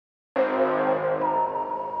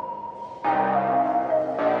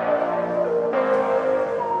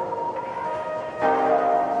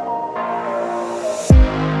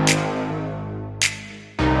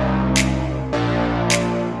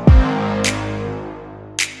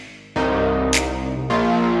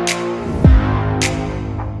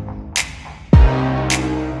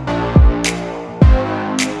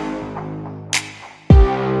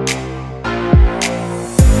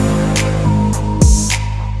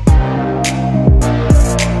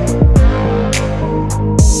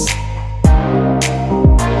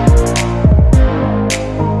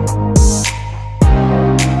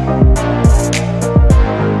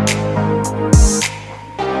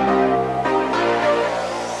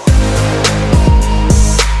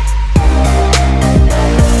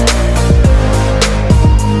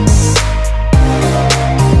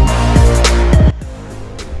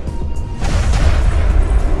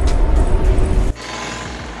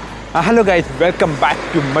Hello guys, welcome back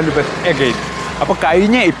to Malubus again. അപ്പോൾ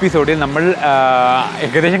കഴിഞ്ഞ എപ്പിസോഡിൽ നമ്മൾ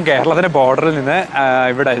ഏകദേശം കേരളത്തിൻ്റെ ബോർഡറിൽ നിന്ന്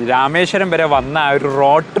ഇവിടെ രാമേശ്വരം വരെ വന്ന ആ ഒരു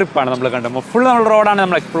റോഡ് ട്രിപ്പാണ് നമ്മൾ കണ്ടത്. ഫുൾ നമ്മൾ റോഡാണ്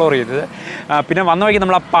നമ്മൾ എക്സ്പ്ലോർ ചെയ്തത്. പിന്നെ വന്ന വഴിക്ക്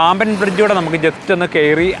നമ്മൾ ആ പാമ്പൻ ബ്രിഡ്ജൂടെ നമുക്ക് ജസ്റ്റ് ഒന്ന്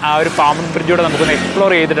കയറി ആ ഒരു പാമ്പൻ ബ്രിഡ്ജൂടെ നമുക്കൊന്ന്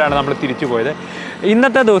എക്സ്പ്ലോർ ചെയ്തിട്ടാണ് നമ്മൾ തിരിച്ചു പോയത്.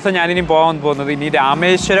 ഇന്നത്തെ ദിവസം ഞാനിനി പോകാൻ പോകുന്നത് ഇനി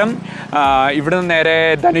രാമേശ്വരം, ഇവിടെ നിന്ന് നേരെ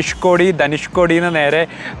ധനുഷ്കോടിയിൽ നിന്ന് നേരെ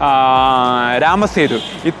രാമസേതു,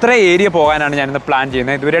 ഇത്ര ഏരിയ പോകാനാണ് ഞാനിന്ന് പ്ലാൻ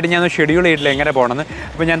ചെയ്യുന്നത്. ഇതുവരെയായിട്ട് ഞാൻ ഷെഡ്യൂൾ ചെയ്തിട്ടില്ല എങ്ങനെ പോകണമെന്ന്.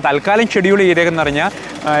 അപ്പോൾ ഞാൻ തൽക്കാലം ഷെഡ്യൂൾ ചെയ്തേക്കെന്ന് പറഞ്ഞാൽ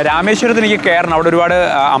രാമേശ്വരത്ത് എനിക്ക് കയറണം. അവിടെ ഒരുപാട്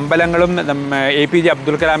അമ്പലങ്ങളും APJ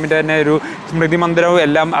അബ്ദുൽ കലാമിൻ്റെ തന്നെ ഒരു സ്മൃതി മന്ദിരവും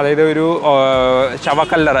എല്ലാം, അതായത് ഒരു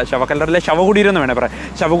ശവക്കല്ലറിലെ ശവകുടീരം എന്ന് വേണേൽ പറയാം,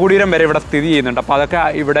 ശവകുടീരം വരെ ഇവിടെ സ്ഥിതി ചെയ്യുന്നുണ്ട്. അപ്പോൾ അതൊക്കെ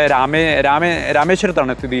ഇവിടെ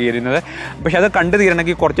രാമേശ്വരത്താണ് സ്ഥിതി ചെയ്യുന്നത്. പക്ഷെ അത് കണ്ടു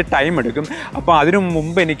തീരണമെങ്കിൽ കുറച്ച് ടൈം എടുക്കും. അപ്പോൾ അതിനു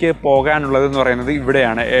മുമ്പ് എനിക്ക് പോകാനുള്ളതെന്ന് പറയുന്നത്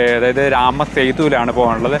ഇവിടെയാണ്, അതായത് രാമസേതുവിലാണ്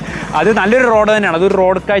പോകാനുള്ളത്. അത് നല്ലൊരു റോഡ് തന്നെയാണ്, അതൊരു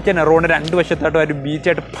റോഡ് കാഴ്ച തന്നെ. റോഡിന് രണ്ട് വശത്തായിട്ടും ഒരു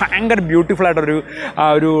ബീച്ചായിട്ട് ഭയങ്കര ബ്യൂട്ടിഫുൾ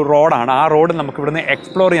ആയിട്ടൊരു റോഡാണ്. ആ റോഡ് നമുക്ക് ഇവിടുന്ന്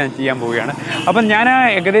എക്സ്പ്ലോർ ചെയ്യാൻ പോവുകയാണ്. അപ്പം ഞാൻ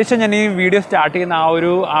ഏകദേശം ഞാൻ ഈ വീഡിയോ സ്റ്റാർട്ട് ചെയ്യുന്ന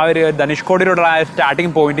ആ ഒരു ധനുഷ്കോടിയിലുള്ള ആ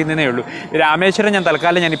സ്റ്റാർട്ടിങ് പോയിന്റിൽ നിന്നേ ഉള്ളൂ. രാമേശ്വരം ഞാൻ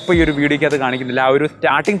തൽക്കാലം ഞാനിപ്പോൾ ഈ ഒരു വീഡിയോയ്ക്ക് അത് കാണിക്കുന്നില്ല. ആ ഒരു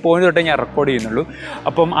സ്റ്റാർട്ടിങ് പോയിന്റ് തൊട്ടേ ഞാൻ റെക്കോർഡ് ചെയ്യുന്നുള്ളൂ.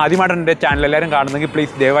 അപ്പം ആദ്യമായിട്ട് എൻ്റെ ചാനൽ എല്ലാവരും കാണുന്നെങ്കിൽ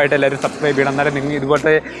പ്ലീസ് ദയവായിട്ട് എല്ലാവരും സബ്സ്ക്രൈബ് ചെയ്യണം. എന്നാലും നിങ്ങൾ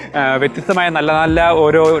ഇതുപോലത്തെ വ്യത്യസ്തമായ നല്ല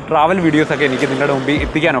ഓരോ ട്രാവൽ വീഡിയോസൊക്കെ എനിക്ക് നിങ്ങളുടെ മുമ്പിൽ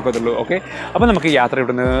എത്തിക്കാനൊക്കത്തുള്ളൂ. ഓക്കെ, അപ്പോൾ നമുക്ക് യാത്ര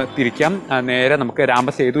ഇവിടുന്ന് തിരിക്കാം. നേരെ നമുക്ക്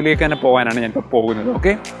രാമസേതുവിലേക്ക് തന്നെ പോകാനാണ് ഞാനിപ്പോൾ പോകുന്നത്.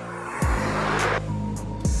 ഓക്കെ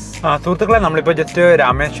സുഹൃത്തുക്കളെ, നമ്മളിപ്പോൾ ജസ്റ്റ്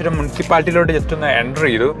രാമേശ്വരം മുനിസിപ്പാലിറ്റിയിലോട്ട് ജസ്റ്റ് ഒന്ന് എൻ്റർ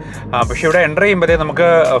ചെയ്തു. പക്ഷേ ഇവിടെ എൻ്റർ ചെയ്യുമ്പോഴേ നമുക്ക്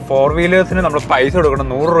 4 വീലേഴ്സിന് നമ്മൾ പൈസ കൊടുക്കണം.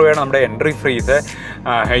 100 രൂപയാണ് നമ്മുടെ എൻട്രി ഫീസ്.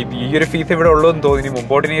 ഈ ഒരു ഫീസ് ഇവിടെ ഉള്ളൂ എന്ന് തോന്നി.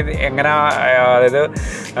 മുമ്പോട്ടിനി എങ്ങനെ, അതായത്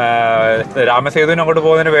രാമസേതുവിന് അങ്ങോട്ട്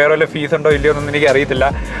പോകുന്നതിന് വേറെ വല്ല ഫീസ് ഉണ്ടോ ഇല്ലയോ എന്നൊന്നും എനിക്ക് അറിയത്തില്ല.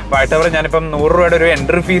 വായിട്ടവർ ഞാനിപ്പം 100 രൂപയുടെ ഒരു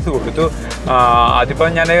എൻട്രി ഫീസ് കൊടുത്തു.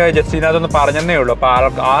 അതിപ്പം ഞാൻ ജസ്റ്റ് ഇതിനകത്തൊന്ന് പറഞ്ഞതേ ഉള്ളൂ.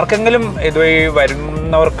 അപ്പോൾ ആർക്കെങ്കിലും ഇതുവഴി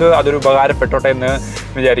വരുന്നവർക്ക് അതൊരു ഉപകാരപ്പെട്ടോട്ടെ എന്ന്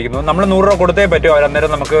വിചാരിക്കുന്നു. നമ്മൾ 100 രൂപ കൊടുത്തേ പറ്റും. അവരന്നേരം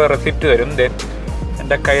നമുക്ക് റെസിപ്റ്റ് തരും.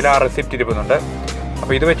 എൻ്റെ കയ്യിൽ ആ റെസിപ്റ്റ് ഇരിക്കുന്നുണ്ട്.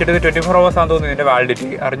 അപ്പോൾ ഇത് വെച്ചിട്ട് 24 hours ആണെന്ന് തോന്നുന്നു ഇതിൻ്റെ വാലിഡിറ്റി,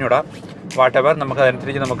 അറിഞ്ഞൂടാ. വാട്ടെവർ,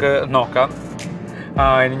 നമുക്കതനുസരിച്ച് നമുക്ക് നോക്കാം.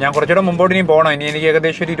 ഇനി ഞാൻ കുറച്ചുകൂടെ മുമ്പോട്ട് ഇനി പോകണം. ഇനി എനിക്ക്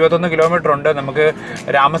ഏകദേശം ഒരു 21 കിലോമീറ്റർ ഉണ്ട്. നമുക്ക്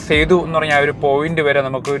രാമസേതു എന്ന് പറഞ്ഞാൽ ആ ഒരു പോയിന്റ് വരെ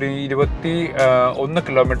നമുക്കൊരു 21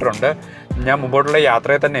 കിലോമീറ്റർ ഉണ്ട്. ഞാൻ മുമ്പോട്ടുള്ള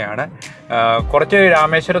യാത്രയിൽ തന്നെയാണ്. കുറച്ച്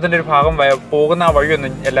രാമേശ്വരത്തിൻ്റെ ഒരു ഭാഗം പോകുന്ന ആ വഴി ഒന്ന്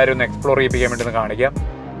എല്ലാവരും ഒന്ന് എക്സ്പ്ലോർ ചെയ്യിപ്പിക്കാൻ വേണ്ടി ഒന്ന് കാണിക്കാം.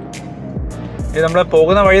 ഇത് നമ്മൾ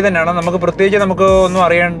പോകുന്ന വഴി തന്നെയാണ്. നമുക്ക് പ്രത്യേകിച്ച് നമുക്ക് ഒന്നും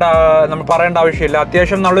നമ്മൾ പറയേണ്ട ആവശ്യമില്ല.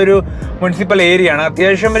 അത്യാവശ്യം നല്ലൊരു മുനിസിപ്പൽ ഏരിയ ആണ്.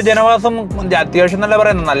 അത്യാവശ്യം ഒരു ജനവാസം, അത്യാവശ്യം എന്നല്ല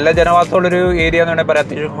പറയുന്നത്, നല്ല ജനവാസമുള്ളൊരു ഏരിയ എന്ന് വേണമെങ്കിൽ പറയാം.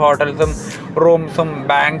 അത്യാവശ്യം ഹോട്ടൽസും റൂംസും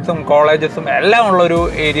ബാങ്ക്സും കോളേജസും എല്ലാം ഉള്ളൊരു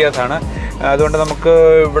ഏരിയാസാണ്. അതുകൊണ്ട് നമുക്ക്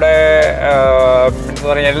ഇവിടെ എന്താ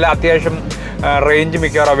പറയുക, എല്ലാ അത്യാവശ്യം റേഞ്ച്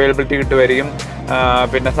മിക്കവാറും അവൈലബിലിറ്റി കിട്ടുമായിരിക്കും.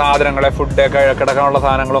 പിന്നെ സാധനങ്ങൾ, ഫുഡ്, കിടക്കാനുള്ള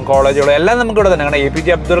സാധനങ്ങളും കോളേജുകളും എല്ലാം നമുക്കിവിടെ തന്നെ കാണാം. APJ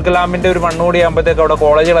അബ്ദുൽ കലാമിൻ്റെ ഒരു മണ്ണൂടി ആകുമ്പോഴത്തേക്ക് അവിടെ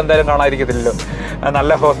കോളേജുകൾ എന്തായാലും കാണാതിരിക്കത്തില്ലല്ലോ,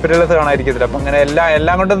 നല്ല ഹോസ്പിറ്റൽസ് കാണാതിരിക്കത്തില്ല. അപ്പം അങ്ങനെ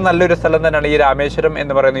എല്ലാം കൊണ്ടും നല്ലൊരു സ്ഥലം തന്നെയാണ് ഈ രാമേശ്വരം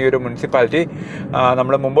എന്ന് പറയുന്ന ഈ ഒരു മുനിസിപ്പാലിറ്റി.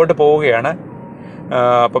 നമ്മൾ മുമ്പോട്ട് പോവുകയാണ്.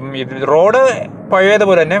 അപ്പം ഇത് റോഡ്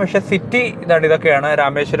പഴയതുപോലെ തന്നെ, പക്ഷേ സിറ്റി ഇതൊക്കെയാണ്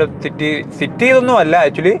രാമേശ്വരം സിറ്റി ഇതൊന്നും അല്ല.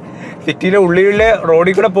 ആക്ച്വലി സിറ്റിയിലെ ഉള്ളിലെ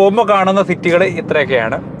റോഡിൽ കൂടെ പോകുമ്പോൾ കാണുന്ന സിറ്റികൾ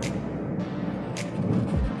ഇത്രയൊക്കെയാണ്.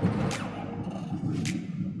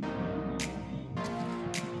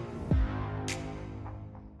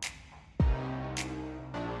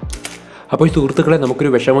 അപ്പോൾ ഈ സുഹൃത്തുക്കളെ, നമുക്കൊരു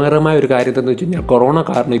വിഷമകരമായ ഒരു കാര്യം എന്താണെന്ന് വെച്ച് കഴിഞ്ഞാൽ കൊറോണ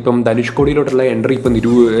കാരണം ഇപ്പം ധനുഷ്കോടിയിലോട്ടുള്ള എൻട്രി ഇപ്പം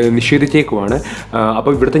നിഷേധിച്ചേക്കുവാണ്.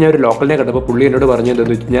 അപ്പോൾ ഇവിടുത്തെ ഞാൻ ഒരു ലോക്കലിനെ കണ്ടപ്പോൾ പുള്ളി എന്നോട് പറഞ്ഞത്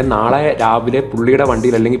എന്താണെന്ന് വെച്ച് കഴിഞ്ഞാൽ നാളെ രാവിലെ പുള്ളിയുടെ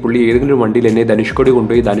വണ്ടിയിൽ അല്ലെങ്കിൽ പുള്ളി ഏതെങ്കിലും ഒരു വണ്ടിയിൽ എന്നെ ധനുഷ്കോടി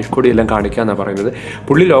കൊണ്ടുപോയി ധനുഷ്കോടി എല്ലാം കാണിക്കാമെന്നാണ് പറയുന്നത്.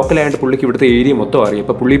 പുള്ളി ലോക്കലായതുകൊണ്ട് പുള്ളിക്ക് ഇവിടുത്തെ ഏരിയ മൊത്തം അറിയാം.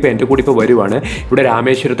 അപ്പോൾ പുള്ളി ഇപ്പോൾ എൻ്റെ കൂടി ഇപ്പോൾ വരുവാണ് ഇവിടെ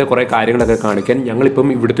രാമേശ്വരത്തെ കുറേ കാര്യങ്ങളൊക്കെ കാണിക്കാൻ. ഞങ്ങളിപ്പം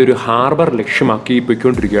ഇവിടുത്തെ ഒരു ഹാർബർ ലക്ഷ്യമാക്കി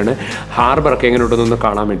പോയിക്കൊണ്ടിരിക്കുകയാണ്. ഹാർബറൊക്കെ എങ്ങനെ ഉണ്ടെന്നൊന്ന്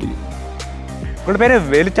കാണാൻ വേണ്ടി. உங்களோட பேர்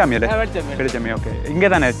வெளிச்சாமி அல்ல? வெளிச்சாமி. ஓகே, இங்கே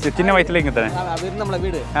தானே சின்ன வயசுல இங்கே தானே?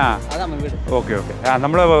 ആ ഓക്കെ.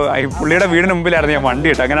 നമ്മൾ പുള്ളിയുടെ വീടിന് മുമ്പിലായിരുന്നു ഞാൻ വണ്ടി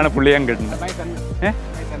കിട്ടും. അങ്ങനെയാണ് പുള്ളി ഞാൻ കിട്ടുന്നത്.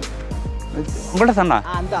 ഉങ്ങളുടെ സണ്ണാ?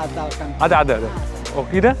 അതെ.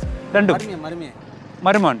 ഓക്കെ, ഇത് രണ്ടും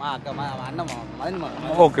മരുമോൻ.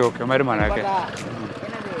 ഓക്കെ മരുമോനൊക്കെ.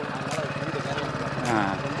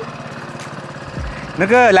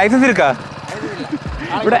 നിനക്ക് ലൈസൻസ് ഇരിക്കാ?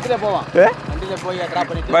 വണ്ടിയിൽ പോകും.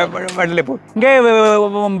 ഇங்கே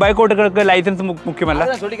ബൈക്ക് ഓട്ടുകൾക്ക് ലൈസൻസ് മുഖ്യമല്ല?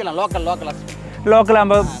 ലോക്കൽ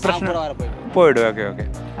ആകുമ്പോൾ പ്രശ്നം പോയിടും. ഓക്കെ.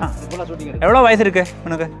 എவ்வளோ வயசு இருக்கு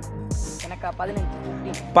உனக்கு?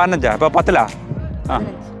 15. இப்போ 10ലാ?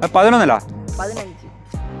 11ലാ?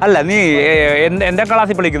 അല്ല, നീ എന്താ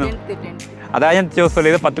ക്ലാസ്സിൽ പഠിക്കുന്നു? അതാ ഞാൻ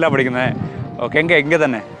ചോദിച്ചത്, 10ലാ പഠിക്കുന്നത്. ഓക്കെ, എங்கே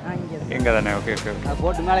തന്നെ? ഓക്കെ.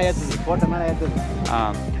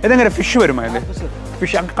 ഇതെങ്ങനെ ഫിഷ് വരുമോ?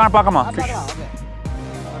 ഫിഷ് പാക്കമാ? ഫിഷ്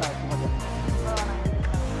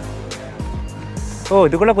ஓ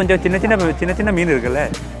இதுக்குள்ளே கொஞ்சம் சின்ன சின்ன மீன் இருக்குல்ல?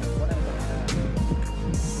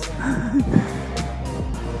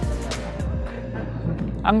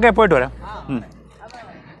 അങ്ങേ പോയിട്ട് വരാം.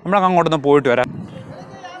 നമ്മളൊക്കെ അങ്ങോട്ടൊന്ന് പോയിട്ട് വരാം.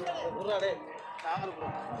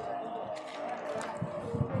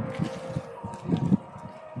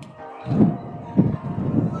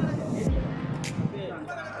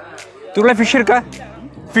 तुला फिश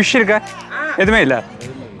इरुका एदुमे इल्ल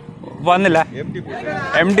वन्निल्ल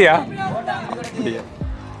एम्प्टिया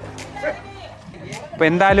അപ്പോൾ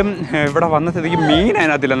എന്തായാലും ഇവിടെ വന്ന സ്ഥിതിക്ക് മീൻ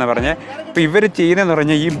അതിനകത്തില്ലെന്ന് പറഞ്ഞ് ഇപ്പോൾ ഇവർ ചെയ്യുന്നതെന്ന്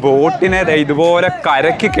പറഞ്ഞാൽ ഈ ബോട്ടിനെ ഇതുപോലെ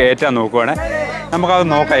കരയ്ക്ക് കയറ്റാൻ നോക്കുവാണ്. നമുക്കത്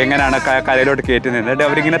നോക്കാം എങ്ങനെയാണ് കരയിലോട്ട് കയറ്റുന്നത്. എന്നിട്ട്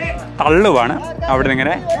അവരിങ്ങനെ തള്ളുവാണ് അവിടെ നിന്ന്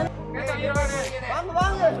ഇങ്ങനെ.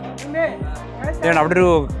 അവിടെ ഒരു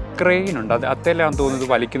ക്രെയിൻ ഉണ്ട്, അത് അത്തേലാന്ന് തോന്നുന്നത്,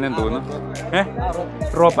 വലിക്കുന്നതെന്ന് തോന്നുന്നു.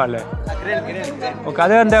 റോപ്പല്ലേ? ഓക്കെ,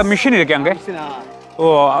 അത് എന്താ മെഷീൻ ഇരിക്കാം അങ്ങേ? ഓ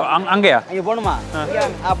അങ്ങയാ?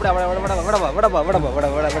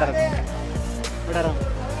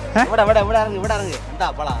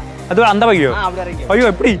 அது அந்த வகையோ? ஐயோ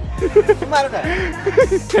எப்படி?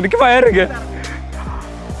 எனக்கு பயம் இருக்கு,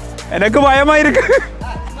 எனக்கு பயமா இருக்கு.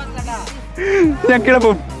 ഞാൻ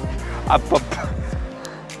കിടപ്പും. അപ്പം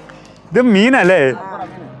ഇത് മീനല്ലേ?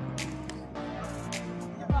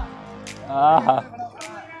 ആഹാ,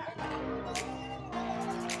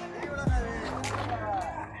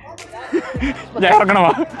 ഞാൻ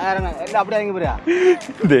ഇറങ്ങണമാ?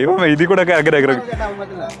 ദൈവം ഇതിൽ കൂടെ ഒക്കെ ഇറങ്ങി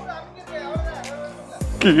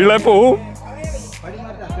കീഴെ പോവും.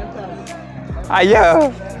 അയ്യോ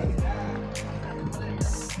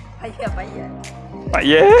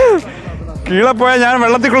അയ്യേ, കീഴെ പോയാൽ ഞാൻ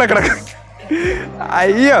വെള്ളത്തിക്കുള്ള കിടക്കും.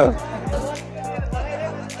 അയ്യോ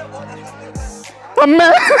അമ്മേ,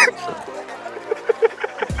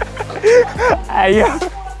 അയ്യോ.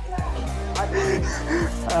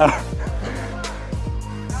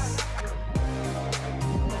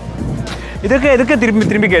 ഇതൊക്കെ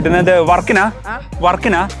തിരുമ്പി കേട്ടുന്നത്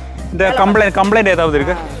വർക്കിനാ ഇത് കംപ്ലൈന്റ് ഏതാവത്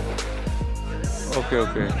ഇருக்கு? Okay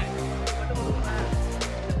okay.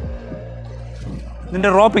 നിന്റെ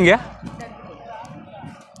റോപ്പിങ്ക?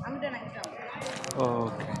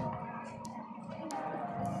 ഓക്കെ.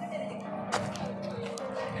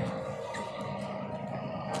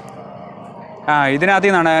 ഇതിനകത്ത്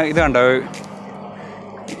നിന്നാണ് ഇത് കണ്ടോ,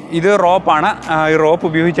 ഇത് റോപ്പാണ്. ഈ റോപ്പ്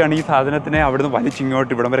ഉപയോഗിച്ചാണ് ഈ സാധനത്തിനെ അവിടുന്ന്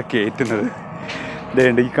വലിച്ചിങ്ങോട്ട് ഇവിടം വരെ കയറ്റുന്നത്.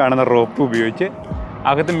 ഇതേണ്ട ഈ കാണുന്ന റോപ്പ് ഉപയോഗിച്ച്.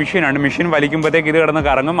 അകത്ത് മെഷീനാണ്, മെഷീൻ വലിക്കുമ്പോഴത്തേക്ക് ഇത് കിടന്ന്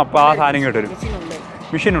കറങ്ങും. അപ്പോൾ ആ സാധനം ഇങ്ങോട്ട് വരും.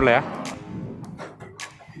 മെഷീനുള്ളയാ?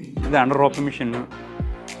 ഇതാണ് റോപ്പ് മെഷീൻ.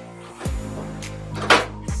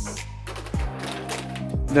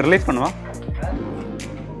 ഇത് റിലീസ് பண்ணுவா?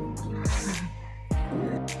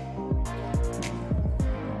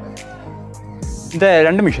 ഇത്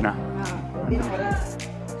രണ്ട് മെഷീനാ?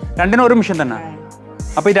 രണ്ടിനും ഒരു മെഷീൻ തന്നെ?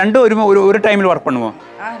 അപ്പോൾ ഈ രണ്ടും ഒരു ടൈമിൽ വർക്ക് பண்ணுவോ?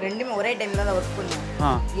 ரெண்டுமே ஒரே டைம்ல தான் வர்க்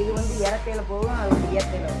பண்ணுவோம். இது வந்து இறக்கையில போகும், அது வந்து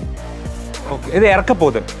இயற்கையில வரும். ஓகே, இது இறக்க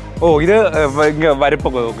போகுது. ஓ, இது இங்க வரப்போ.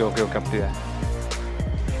 Okay okay okay. அப்படியா?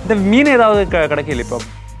 இந்த மீன் ஏதாவது கிடைக்கல இப்போ?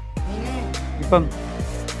 ഇപ്പം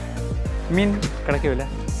മീൻ கிடைக்கவில்லை.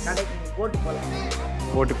 போட்டு போலாம்.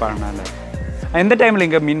 போட்டு பாருனால எந்த டைமில்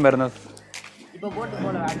இங்கே மீன் வருന്നത്? இப்போ போட்டு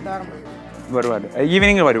போல அடுத்த வாரம் வருவார்.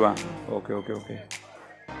 ஈவினிங் வருவா? Okay okay okay.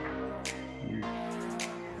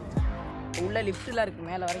 ഉള്ള ലിഫ്റ്റിലാ ഇருக்கு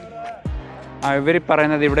മേലെ വരയ്ക്കും. ഇവർ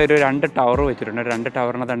പറയുന്നത് ഇവിടെ ഒരു 2 ടവർ വെച്ചിട്ടുണ്ട്. 2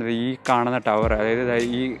 ടവറിനകത്താണ് ഈ കാണുന്ന ടവർ, അതായത്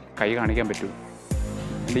ഈ കൈ കാണിക്കാൻ പറ്റും.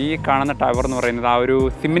 ഈ കാണുന്ന ടവർ എന്ന് പറയുന്നത് ആ ഒരു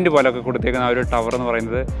സിമെൻറ്റ് പോലൊക്കെ കൊടുത്തേക്കുന്ന ആ ഒരു ടവർ എന്ന്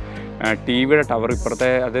പറയുന്നത് TV-യുടെ ടവർ.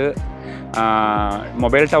 ഇപ്പുറത്തെ അത്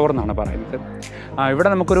മൊബൈൽ ടവർ എന്നാണ് പറയുന്നത്. ഇവിടെ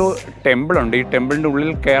നമുക്കൊരു ടെമ്പിളുണ്ട്. ഈ ടെമ്പിളിൻ്റെ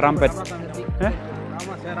ഉള്ളിൽ കയറാൻ പറ്റും.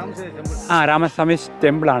 രാമസ്വാമി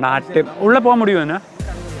ടെമ്പിളാണ്. ആ ഉള്ളിൽ പോകാൻ മുടിയുമോ? എന്നാ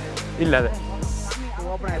ഇല്ലാതെ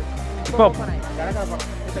ഇപ്പോൾ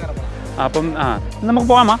അപ്പം നമുക്ക്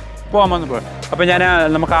പോകാമെന്ന് പോകാം. അപ്പം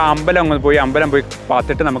നമുക്ക് ആ അമ്പലം പോയി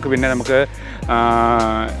പാത്തിട്ട് നമുക്ക്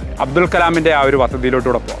അബ്ദുൽ കലാമിൻ്റെ ആ ഒരു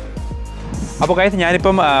വസതിയിലോട്ടുകൂടെ പോകാം. അപ്പോൾ കഴിച്ച്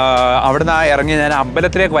ഞാനിപ്പം അവിടെ നിന്ന് ഇറങ്ങി ഞാൻ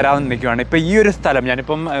അമ്പലത്തിലേക്ക് വരാതെ നിൽക്കുകയാണ്. ഇപ്പോൾ ഈ ഒരു സ്ഥലം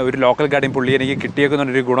ഞാനിപ്പം ഒരു ലോക്കൽ ഗൈഡിൻ പുള്ളി എനിക്ക്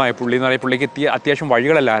കിട്ടിയേക്കുന്നൊരു ഗുണമായി. പുള്ളി എന്ന് പറയുമ്പോൾ പുള്ളിക്ക് അത്യാവശ്യം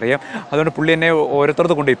വഴികളെല്ലാം അറിയാം. അതുകൊണ്ട് പുള്ളി എന്നെ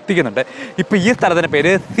ഓരോരുത്തരത്ത് കൊണ്ട് എത്തിക്കുന്നുണ്ട്. ഇപ്പോൾ ഈ സ്ഥലത്തിൻ്റെ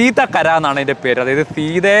പേര് സീതക്കര എന്നാണ് എൻ്റെ പേര്. അതായത്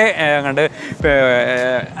സീതയെ കണ്ട്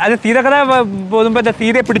അത് സീതക്കര പോകുമ്പോൾ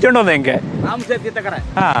സീതയെ പിടിച്ചോണ്ട് വന്നേ എനിക്ക്.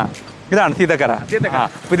 ഇതാണ് സീതക്കര.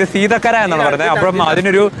 അപ്പോൾ ഇത് സീതക്കര എന്നാണ് പറയുന്നത്. അപ്പം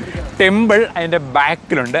അതിനൊരു ടെമ്പിൾ അതിൻ്റെ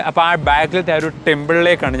ബാക്കിലുണ്ട്. അപ്പോൾ ആ ബാക്കിലത്തെ ആ ഒരു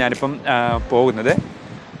ടെമ്പിളിലേക്കാണ് ഞാനിപ്പം പോകുന്നത്.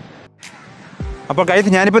 അപ്പോൾ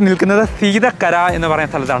ഗൈസ് ഞാനിപ്പോൾ നിൽക്കുന്നത് സീതക്കര എന്ന്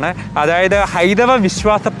പറയുന്ന സ്ഥലത്താണ്. അതായത് ഹൈന്ദവ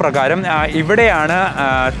വിശ്വാസപ്രകാരം ഇവിടെയാണ്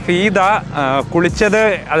സീത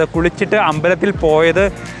കുളിച്ചിട്ട് അമ്പലത്തിൽ പോയത്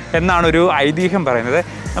എന്നാണ് ഒരു ഐതിഹ്യം പറയുന്നത്.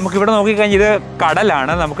 നമുക്കിവിടെ നോക്കിക്കഴിഞ്ഞാൽ ഇത്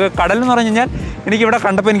കടലാണ്. നമുക്ക് കടൽ എന്ന് പറഞ്ഞു കഴിഞ്ഞാൽ എനിക്കിവിടെ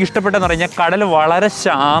കണ്ടപ്പോൾ എനിക്ക് ഇഷ്ടപ്പെട്ടെന്ന് പറഞ്ഞാൽ കടൽ വളരെ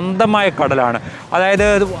ശാന്തമായ കടലാണ്. അതായത്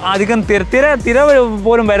അധികം തിര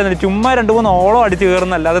പോലും വരുന്നില്ല. ചുമ്മാ 2-3 ഓളം അടിച്ച്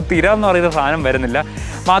കയറുന്നല്ല, അത് തിര എന്ന് പറയുന്ന സാധനം വരുന്നില്ല.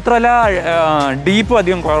 മാത്രമല്ല ഡീപ്പ്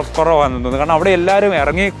അധികം കുറവാണെന്ന് തോന്നുന്നു. കാരണം അവിടെ എല്ലാവരും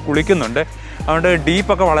ഇറങ്ങി കുളിക്കുന്നുണ്ട്. അതുകൊണ്ട്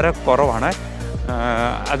ഡീപ്പൊക്കെ വളരെ കുറവാണ്.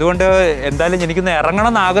 അതുകൊണ്ട് എന്തായാലും എനിക്കൊന്ന് ഇറങ്ങണം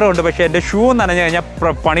എന്ന് ആഗ്രഹമുണ്ട്. പക്ഷേ എൻ്റെ ഷൂ നനഞ്ഞു കഴിഞ്ഞാൽ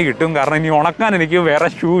പണി കിട്ടും. കാരണം ഇനി ഉണക്കാൻ എനിക്ക് വേറെ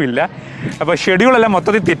ഷൂ ഇല്ല. അപ്പോൾ ഷെഡ്യൂളെല്ലാം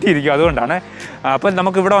മൊത്തത്തിൽ തെറ്റിയിരിക്കും. അതുകൊണ്ടാണ്. അപ്പം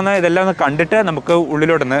നമുക്കിവിടെ വന്ന് ഇതെല്ലാം ഒന്ന് കണ്ടിട്ട് നമുക്ക്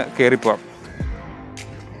ഉള്ളിലോട്ടൊന്ന് കയറിപ്പോവാം.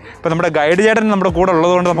 ഇപ്പം നമ്മുടെ ഗൈഡ് ചേട്ടൻ നമ്മുടെ കൂടെ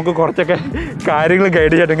ഉള്ളതുകൊണ്ട് നമുക്ക് കുറച്ചൊക്കെ കാര്യങ്ങൾ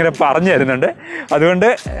ഗൈഡ് ചേട്ടൻ ഇങ്ങനെ പറഞ്ഞു തരുന്നുണ്ട്. അതുകൊണ്ട്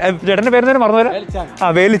ചേട്ടൻ്റെ പേര് തന്നെ മറന്നു തരാം.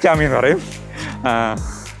 വേലിച്ചാമി എന്ന് പറയും.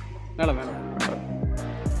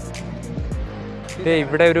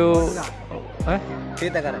 ഇവിടെ ഒരു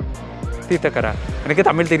തീത്തക്കര, എനിക്ക്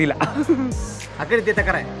Tamil തിരിയില്ല.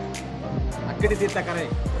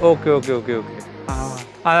 Okay okay okay okay.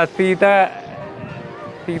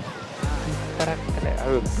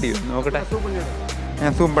 നോക്കട്ടെ,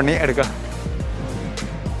 ഞാൻ സൂം പണി എടുക്കാം.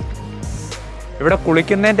 ഇവിടെ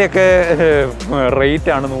കുളിക്കുന്നതിൻ്റെയൊക്കെ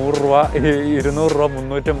റേറ്റാണ് 100 രൂപ, 200 രൂപ,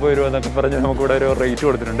 350 രൂപ എന്നൊക്കെ പറഞ്ഞ് നമുക്കിവിടെ ഒരു റേറ്റ്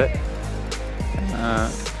കൊടുത്തിട്ടുണ്ട്.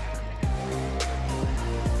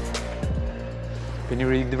 പിന്നെ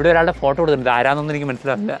ഇവിടെ ഒരാളുടെ ഫോട്ടോ കൊടുത്തിട്ടുണ്ട്. ആരാന്നൊന്നും എനിക്ക്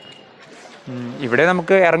മനസ്സിലാവില്ല. ഇവിടെ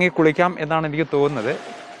നമുക്ക് ഇറങ്ങി കുളിക്കാം എന്നാണ് എനിക്ക് തോന്നുന്നത്.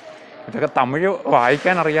 ഇതൊക്കെ തമിഴ്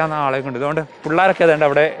വായിക്കാൻ അറിയാവുന്ന ആളെ കൊണ്ട്. ഇതുകൊണ്ട് പിള്ളേരൊക്കെ അതുകൊണ്ട്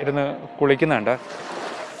അവിടെ ഇരുന്ന് കുളിക്കുന്നുണ്ട്.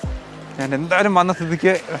 ഞാൻ എന്തായാലും വന്ന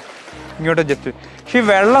സ്ഥിതിക്ക് ഇങ്ങോട്ട് ജസ്റ്റ്. പക്ഷേ ഈ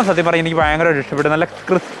വെള്ളം സത്യം പറഞ്ഞാൽ എനിക്ക് ഭയങ്കരമായിട്ട് ഇഷ്ടപ്പെട്ടു. നല്ല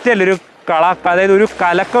ക്രിസ്റ്റൽ ഒരു അതായത് ഒരു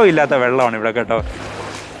കലക്കം ഇല്ലാത്ത വെള്ളമാണ് ഇവിടെ കേട്ടോ.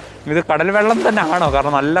 ഇത് കടൽ വെള്ളം തന്നെ ആണോ?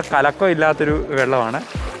 കാരണം നല്ല കലക്കം ഇല്ലാത്തൊരു വെള്ളമാണ്.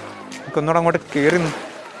 നമുക്കൊന്നുകൂടെ അങ്ങോട്ട് കയറി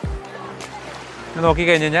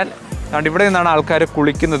നോക്കിക്കഴിഞ്ഞ് കഴിഞ്ഞാൽ അതുകൊണ്ട് ഇവിടെ നിന്നാണ് ആൾക്കാർ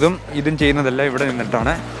കുളിക്കുന്നതും ഇതും ചെയ്യുന്നതെല്ലാം ഇവിടെ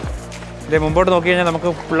നിന്നിട്ടാണ്. ഇതേ മുമ്പോട്ട് നോക്കി കഴിഞ്ഞാൽ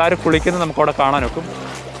നമുക്ക് പിള്ളേർ കുളിക്കുന്നത് നമുക്കവിടെ കാണാൻ ഒക്കും.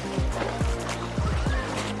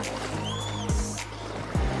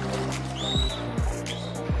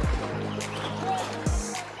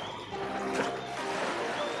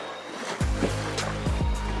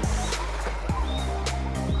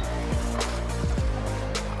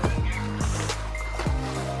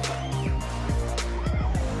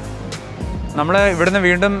 നമ്മൾ ഇവിടുന്ന്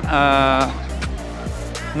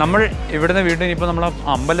വീണ്ടും ഇനിയിപ്പോൾ നമ്മൾ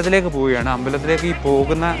അമ്പലത്തിലേക്ക് പോവുകയാണ്. അമ്പലത്തിലേക്ക് ഈ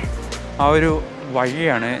പോകുന്ന ആ ഒരു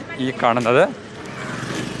വഴിയാണ് ഈ കാണുന്നത്.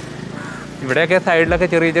 ഇവിടെയൊക്കെ സൈഡിലൊക്കെ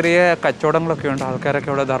ചെറിയ ചെറിയ കച്ചവടങ്ങളൊക്കെ ഉണ്ട്.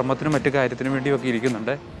 ആൾക്കാരൊക്കെ ഇവിടെ ധർമ്മത്തിനും മറ്റു കാര്യത്തിനും വേണ്ടിയൊക്കെ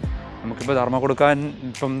ഇരിക്കുന്നുണ്ട്. നമുക്കിപ്പോൾ ധർമ്മം കൊടുക്കാൻ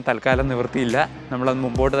ഇപ്പം തൽക്കാലം നിവൃത്തിയില്ല. നമ്മളത്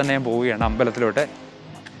മുമ്പോട്ട് തന്നെ പോവുകയാണ് അമ്പലത്തിലോട്ട്.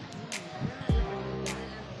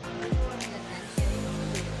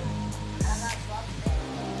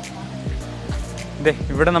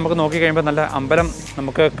 ഇവിടെ നമുക്ക് നോക്കിക്കഴിയുമ്പോൾ നല്ല അമ്പലം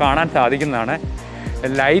നമുക്ക് കാണാൻ സാധിക്കുന്നതാണ്.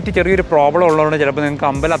 ലൈറ്റ് ചെറിയൊരു പ്രോബ്ലം ഉള്ളതുകൊണ്ട് ചിലപ്പോൾ നിങ്ങൾക്ക്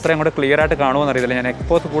അമ്പലം അത്രയും കൂടെ ക്ലിയർ ആയിട്ട് കാണുമെന്ന് അറിയില്ല. ഞാൻ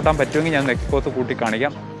എക്സ്പോസ് കൂട്ടാൻ പറ്റുമെങ്കിൽ ഞാൻ എക്സ്പോസ് കൂട്ടി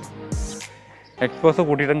കാണിക്കാം. എക്സ്പോസ്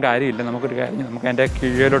കൂട്ടിയിട്ടും കാര്യമില്ല. നമുക്കൊരു കാര്യം, നമുക്ക് അതിൻ്റെ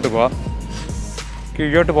കീഴിലോട്ട് പോകാം.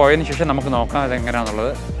 കീഴിലോട്ട് പോയതിന് ശേഷം നമുക്ക് നോക്കാം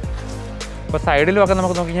അതെങ്ങനെയാണെന്നുള്ളത്. ഇപ്പോൾ സൈഡിലുമൊക്കെ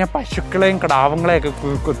നമുക്ക് നോക്കിക്കഴിഞ്ഞാൽ പശുക്കളെയും കിടാവങ്ങളെയൊക്കെ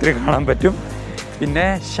ഒത്തിരി കാണാൻ പറ്റും. പിന്നെ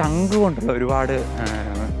ശംഖ് കൊണ്ടുള്ള ഒരുപാട്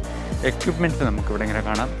എക്യുപ്മെൻറ്റ്സ് നമുക്കിവിടെ ഇങ്ങനെ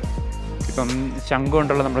കാണാം. ഇപ്പം ശംഖ്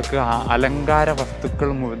കൊണ്ടുള്ള നമുക്ക് അലങ്കാര വസ്തുക്കൾ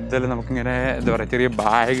മുതൽ നമുക്കിങ്ങനെ എന്താ പറയുക ചെറിയ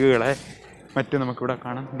ബാഗുകളെ മറ്റും നമുക്കിവിടെ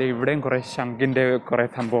കാണാം. ഇവിടെയും കുറേ ശംഖിൻ്റെ കുറേ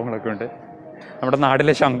സംഭവങ്ങളൊക്കെ ഉണ്ട്. നമ്മുടെ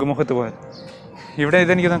നാട്ടിലെ ശംഖുമുഖത്ത് പോയത് ഇവിടെ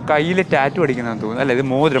ഇതെനിക്ക് കയ്യിൽ ടാറ്റു അടിക്കുന്നതെന്ന് തോന്നുന്നു. അല്ല, ഇത്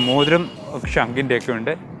മോതിരം ശംഖിൻ്റെയൊക്കെ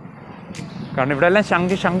ഉണ്ട്. കാരണം ഇവിടെ എല്ലാം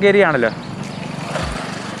ശംഖേരിയാണല്ലോ.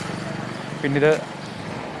 പിന്നിത്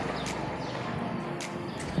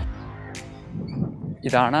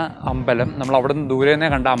ഇതാണ് അമ്പലം. നമ്മൾ അവിടെ നിന്ന് ദൂരെ നിന്നേ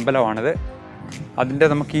കണ്ട അമ്പലമാണിത്. അതിൻ്റെ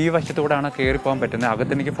നമുക്ക് ഈ വശത്തൂടെയാണ് കയറിപ്പോകാൻ പറ്റുന്നത്.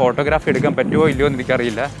 അകത്ത് എനിക്ക് ഫോട്ടോഗ്രാഫി എടുക്കാൻ പറ്റുമോ ഇല്ലയോ എന്ന്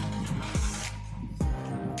എനിക്കറിയില്ല.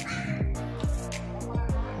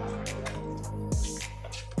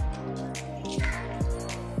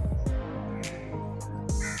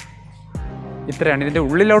 ഇത്രയാണ്. ഇതിൻ്റെ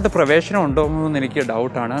ഉള്ളിലോട്ട് പ്രവേശനം ഉണ്ടോ എന്ന് എനിക്ക്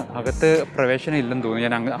ഡൗട്ടാണ്. അകത്ത് പ്രവേശനം ഇല്ലെന്ന് തോന്നുന്നു.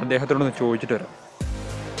 ഞാൻ അദ്ദേഹത്തോടൊന്ന് ചോദിച്ചിട്ട് വരാം.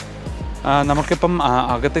 നമുക്കിപ്പം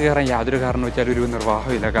അകത്ത് കയറാൻ യാതൊരു കാരണം വെച്ചാൽ ഒരു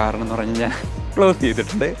നിർവാഹമില്ല. കാരണം എന്ന് പറഞ്ഞു കഴിഞ്ഞാൽ ക്ലോസ്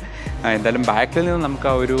ചെയ്തിട്ടുണ്ട്. എന്തായാലും ബാക്കിൽ നിന്ന് നമുക്ക്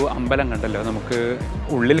ആ ഒരു അമ്പലം കണ്ടല്ലോ. നമുക്ക്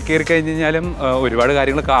ഉള്ളിൽ കയറി കഴിഞ്ഞ് കഴിഞ്ഞാലും ഒരുപാട്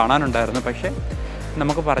കാര്യങ്ങൾ കാണാനുണ്ടായിരുന്നു. പക്ഷേ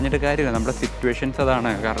നമുക്ക് പറഞ്ഞിട്ട് കാര്യമില്ല. നമ്മുടെ സിറ്റുവേഷൻസ്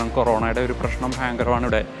അതാണ്. കാരണം കൊറോണയുടെ ഒരു പ്രശ്നം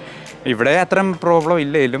ഭയങ്കരമാണ് ഇവിടെ അത്രയും പ്രോബ്ലം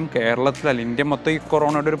ഇല്ലെങ്കിലും കേരളത്തിലല്ല, ഇന്ത്യ മൊത്തം ഈ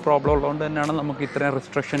കൊറോണയുടെ ഒരു പ്രോബ്ലം ഉള്ളതുകൊണ്ട് തന്നെയാണ് നമുക്ക് ഇത്രയും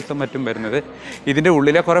റെസ്ട്രിക്ഷൻസും മറ്റും വരുന്നത്. ഇതിൻ്റെ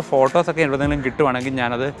ഉള്ളിലെ കുറേ ഫോട്ടോസൊക്കെ എവിടെയെങ്കിലും കിട്ടുവാണെങ്കിൽ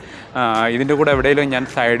ഞാനത് ഇതിൻ്റെ കൂടെ എവിടെയെങ്കിലും ഞാൻ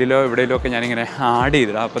സൈഡിലോ എവിടെയെങ്കിലും ഒക്കെ ഞാനിങ്ങനെ ആഡ്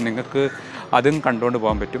ചെയ്തിടാം. അപ്പം നിങ്ങൾക്ക് അതും കണ്ടുകൊണ്ട്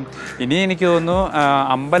പോകാൻ പറ്റും. ഇനി എനിക്ക് തോന്നുന്നു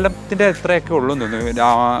അമ്പലത്തിൻ്റെ ഇത്രയൊക്കെ ഉള്ളൂ എന്ന് തോന്നുന്നു.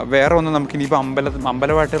 വേറെ ഒന്നും നമുക്കിനിയിപ്പോൾ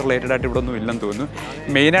അമ്പലമായിട്ട് റിലേറ്റഡ് ആയിട്ട് ഇവിടെ ഒന്നും ഇല്ലെന്ന് തോന്നുന്നു.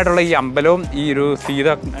 മെയിനായിട്ടുള്ള ഈ അമ്പലവും ഈ ഒരു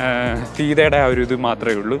സീതയുടെ ആ ഒരു ഇത്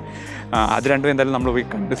മാത്രമേ ഉള്ളൂ. അത് രണ്ടും എന്തായാലും നമ്മൾ പോയി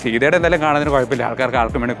കണ്ട്. സീതയുടെ എന്തായാലും കാണുന്നതിന് കുഴപ്പമില്ല, ആൾക്കാർക്ക്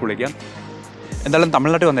ആർക്കും വേണമെങ്കിൽ കുളിക്കാം. എന്തായാലും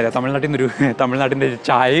തമിഴ്നാട്ടിൽ വന്നില്ല, തമിഴ്നാട്ടിൽ നിന്നൊരു തമിഴ്നാട്ടിൻ്റെ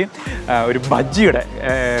ചായയും ഒരു ബജ്ജിയുടെ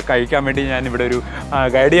കഴിക്കാൻ വേണ്ടി ഞാൻ ഇവിടെ ഒരു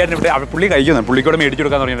ഗൈഡ് ചെയ്യാൻ ഇവിടെ പുള്ളി കഴിക്കുന്നതാണ്. പുള്ളിക്കൂടെ മേടിച്ചു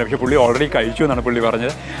കൊടുക്കാൻ തുടങ്ങിയത്, പക്ഷേ പുള്ളി ഓൾറെഡി കഴിച്ചു എന്നാണ് പുള്ളി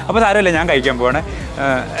പറഞ്ഞത്. അപ്പോൾ സാരമില്ല, ഞാൻ കഴിക്കാൻ പോവാണ്.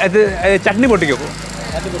 അത് ചട്നി പൊട്ടിക്കോ,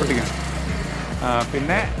 പൊട്ടിക്കാം.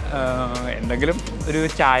 പിന്നെ എന്തെങ്കിലും ഒരു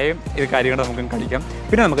ചായയും ഇത് കാര്യങ്ങളും നമുക്ക് കഴിക്കാം.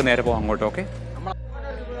 പിന്നെ നമുക്ക് നേരെ പോകാം അങ്ങോട്ട്. ഓക്കെ,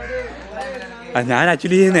 ഞാൻ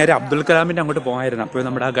ആക്ച്വലി നേരെ അബ്ദുൽ കലാമിൻ്റെ അങ്ങോട്ട് പോകാമായിരുന്നു. അപ്പോൾ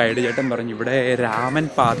നമ്മുടെ ആ ഗൈഡ് ചേട്ടൻ പറഞ്ഞു ഇവിടെ രാമൻ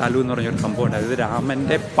പാതാലു എന്ന് പറഞ്ഞൊരു സംഭവം ഉണ്ട്. അതായത്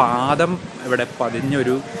രാമൻ്റെ പാദം ഇവിടെ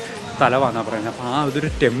പതിഞ്ഞൊരു സ്ഥലമാണെന്നാണ് പറയുന്നത്. അപ്പോൾ ഇതൊരു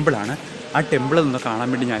ടെമ്പിളാണ്. ആ ടെമ്പിളിൽ നിന്ന് കാണാൻ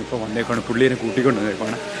വേണ്ടി ഞാനിപ്പോൾ വന്നേക്കാണ്. പുള്ളിയെ കൂട്ടിക്കൊണ്ട്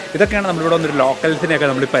വന്നേക്കാണ്. ഇതൊക്കെയാണ് നമ്മളിവിടെ വന്നൊരു ലോക്കൽസിനെയൊക്കെ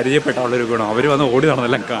നമ്മൾ പരിചയപ്പെട്ടുള്ളൊരു ഗുണം. അവർ വന്ന് ഓടി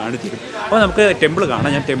നടന്നെല്ലാം കാണിച്ചു. അപ്പോൾ നമുക്ക് ടെമ്പിൾ കാണാം.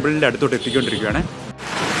 ഞാൻ ടെമ്പിളിൻ്റെ അടുത്തോട്ട് എത്തിക്കൊണ്ടിരിക്കുകയാണ്.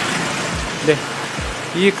 അല്ലേ,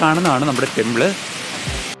 ഈ കാണുന്നതാണ് നമ്മുടെ temple.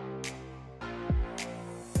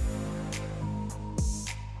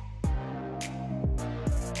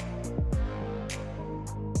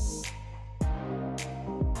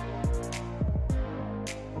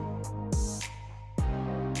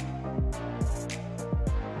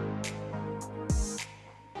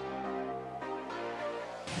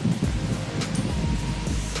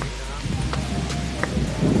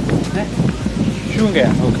 Okay.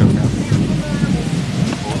 Okay.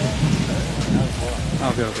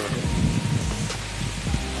 Okay. Okay.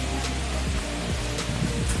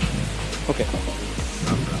 Okay.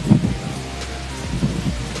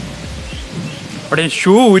 അവിടെ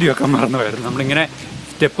ഷൂ ഊരി വെക്കാൻ മറന്നു പോയിരുന്നു. നമ്മളിങ്ങനെ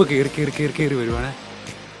സ്റ്റെപ്പ് കയറി വരുവാണ്.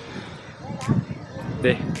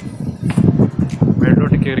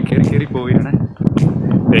 മേളിലോട്ട് കയറി പോവുകയാണ്.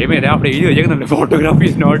 ദൈവമേ, അവിടെ എഴുതി വെച്ചേക്കുന്നുണ്ട് ഫോട്ടോഗ്രാഫി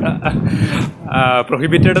ഈസ് നോട്ട്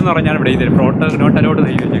പ്രൊഹിബിറ്റഡ് എന്ന് പറഞ്ഞാൽ ഇവിടെ എഴുതി ഫോട്ടോ നോട്ട് അലോട്ട്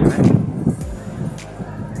എഴുതി വെച്ചേക്കുന്നത്.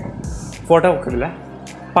 ഫോട്ടോ വെക്കില്ല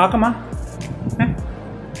പാക്കമ്മ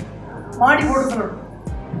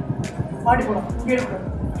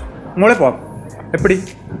മോളെ പോവാം എപ്പടി.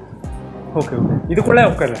 ഓക്കെ ഓക്കെ, ഇതുക്കുള്ളേ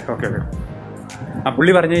ഒക്കെ അല്ലേ? Okay okay.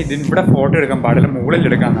 പുള്ളി പറഞ്ഞ് ഇവിടെ ഫോട്ടോ എടുക്കാൻ പാടില്ല, മുകളിൽ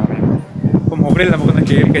എടുക്കാമെന്നാണ് പറയുന്നത്. അപ്പോൾ മുകളിൽ നമുക്കൊന്ന്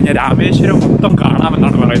കയറി കഴിഞ്ഞാൽ രാമേശ്വരം മൊത്തം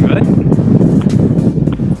കാണാമെന്നാണ് പറയുന്നത്.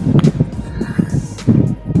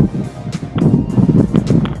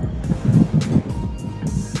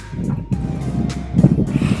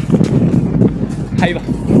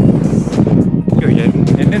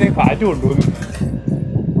 എന്നെ കാറ്റ് കൊണ്ടുപോകുന്നു.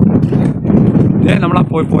 നമ്മളാ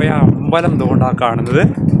പോയ അമ്പലം തോണ്ടാ കാണുന്നത്.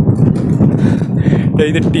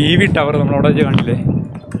 ഇത് TV ടവർ നമ്മളവിടെ വെച്ച് കണ്ടില്ലേ?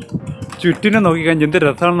 ചുറ്റിനെ നോക്കിക്കഴിഞ്ഞാൽ എന്ത്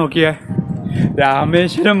രസമാണെന്ന് നോക്കിയാൽ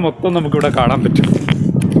രാമേശ്വരം മൊത്തം നമുക്കിവിടെ കാണാൻ പറ്റും.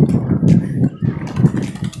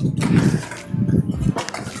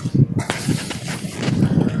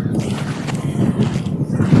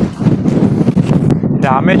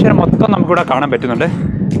 രാമേശ്വരം മൊത്തം നമുക്കിവിടെ കാണാൻ പറ്റുന്നുണ്ട്.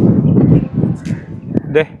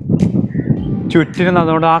 ഇതേ ചുറ്റിനും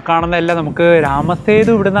അതുകൊണ്ട് ആ കാണുന്ന എല്ലാം നമുക്ക്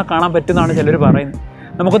രാമസേതു ഇവിടെ നിന്ന് കാണാൻ പറ്റുന്നതാണ് ചിലർ പറയുന്നത്.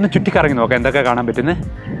 നമുക്കൊന്ന് ചുറ്റിക്കറങ്ങി നോക്കാം എന്തൊക്കെ കാണാൻ പറ്റുന്നത്.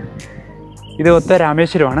 ഇത് ഒത്ത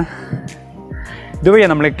രാമേശ്വരമാണ്.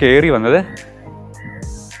 ഇതുവഴിയാണ് നമ്മൾ കയറി വന്നത്.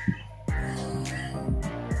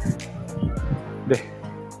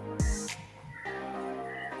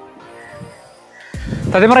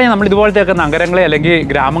 സത്യം പറഞ്ഞാൽ നമ്മൾ ഇതുപോലത്തെയൊക്കെ നഗരങ്ങളെ അല്ലെങ്കിൽ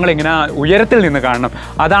ഗ്രാമങ്ങളെ ഇങ്ങനെ ഉയരത്തിൽ നിന്ന് കാണണം.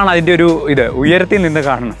 അതാണ് അതിൻ്റെ ഒരു ഇത്, ഉയരത്തിൽ നിന്ന്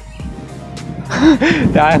കാണണം.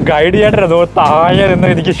 ഞാൻ ഗൈഡ് ചെയ്യാൻ അതോ താഴെ നിന്ന്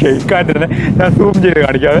എനിക്ക് ഷെയ്ക്കാണ്ടിരുന്നത് ഞാൻ സൂം ചെയ്ത്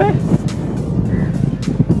കാണിക്കാവേ.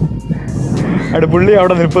 അവിടെ പുള്ളി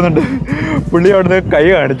അവിടെ നിൽക്കുന്നുണ്ട്. പുള്ളി അവിടെ നിന്ന് കൈ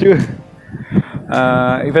കാണിച്ചു.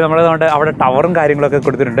 ഇപ്പോൾ നമ്മൾ അവിടെ ടവറും കാര്യങ്ങളൊക്കെ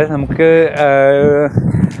കൊടുത്തിട്ടുണ്ട്. നമുക്ക്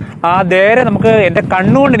നേരെ നമുക്ക് എൻ്റെ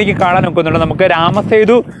കണ്ണുകൊണ്ട് എനിക്ക് കാണാൻ നോക്കുന്നുണ്ട്. നമുക്ക്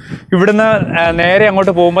രാമസേതു ഇവിടുന്ന് നേരെ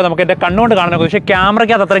അങ്ങോട്ട് പോകുമ്പോൾ നമുക്ക് എൻ്റെ കണ്ണുകൊണ്ട് കാണാൻ നോക്കും. പക്ഷേ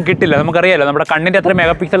ക്യാമറയ്ക്ക് അത് അത്രയും കിട്ടില്ല. നമുക്കറിയാമല്ലോ നമ്മുടെ കണ്ണിൻ്റെ അത്ര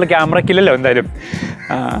മെഗാ പിക്സൽ ക്യാമറയ്ക്കില്ലല്ലോ എന്തായാലും.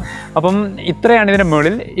 അപ്പം ഇത്രയാണ് ഇതിൻ്റെ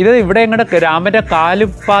മുകളിൽ. ഇത് ഇവിടെ ഇങ്ങോട്ട് രാമൻ്റെ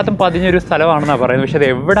കാലുപാദം പതിഞ്ഞൊരു സ്ഥലമാണെന്നാണ് പറയുന്നത്. പക്ഷേ അത്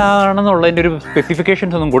എവിടെയാണെന്നുള്ളതിൻ്റെ ഒരു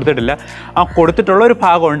സ്പെസിഫിക്കേഷൻസ് ഒന്നും കൊടുത്തിട്ടില്ല. ആ കൊടുത്തിട്ടുള്ളൊരു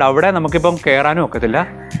ഭാഗമുണ്ട്, അവിടെ നമുക്കിപ്പം കയറാനും ഒക്കത്തില്ല.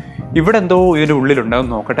 ഇവിടെ എന്തോ ഇതിൻ്റെ ഉള്ളിലുണ്ടാവും,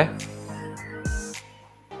 നോക്കട്ടെ.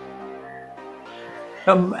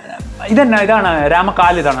 ഇതാണ്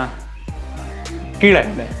രാമകാൽ, ഇതാണ് കീഴേ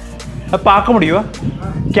അല്ലേ? പാക്ക മുടിയോ?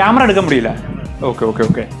 ക്യാമറ എടുക്കാൻ മുടിയില്ല. Okay okay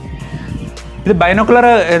okay. ഇത് ബൈനോക്കുലർ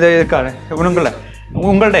ഇതൊക്കെയാണ്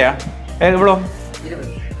ഉങ്ങളുടെയാ? എവ്വളോ?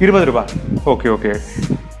 20 രൂപ. Okay okay.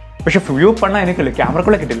 പക്ഷെ വ്യൂ പണ്ണാൽ എനിക്കില്ല,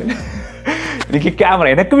 ക്യാമറക്കുള്ളേ കിട്ടില്ല. എനിക്ക് ക്യാമറ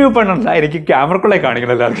എനിക്ക് വ്യൂ പണ്ണണ്ട, എനിക്ക് ക്യാമറക്കുള്ളേ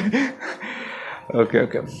കാണിക്കണം എല്ലാവർക്കും. Okay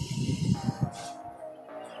okay.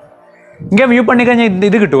 ഇങ്ങനെ വ്യൂ പണിക്കഴിഞ്ഞാൽ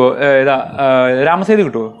ഇത് കിട്ടുമോ? ഇതാ രാമസേതു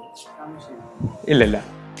കിട്ടുമോ? ഇല്ല,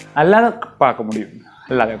 അല്ലാതെ പാക്ക മുടിയും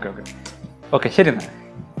അല്ലാതെ. ഓക്കെ ഓക്കെ ഓക്കെ, ശരി എന്നാൽ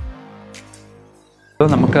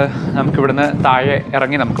നമുക്കിവിടുന്ന് താഴെ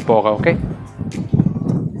ഇറങ്ങി നമുക്ക് പോകാം. ഓക്കെ.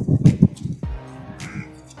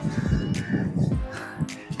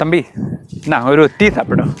 തമ്പി എന്നാ ഒരു ടീ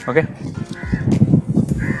സാപ്പിടോ. ഓക്കെ,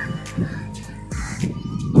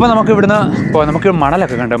 അപ്പോൾ നമുക്ക് ഇവിടുന്ന് ഇപ്പോൾ നമുക്ക്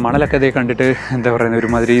മണലൊക്കെ കണ്ട് മണലൊക്കെ ഇതേ കണ്ടിട്ട് എന്താ പറയുന്നത്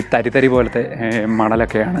ഒരുമാതിരി തരി പോലത്തെ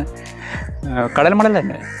മണലൊക്കെയാണ്. കടൽ മണൽ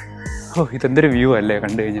തന്നെ. ഓ ഇതെന്തൊരു വ്യൂ അല്ലേ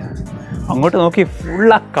കണ്ടു കഴിഞ്ഞാൽ. അങ്ങോട്ട് നോക്കി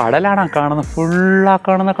ഫുള്ളാ കടലാണ് കാണുന്നത്,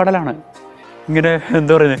 കാണുന്ന കടലാണ്. ഇങ്ങനെ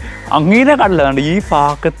എന്താ പറയുന്നത് അങ്ങനെ കടലാണ്. ഈ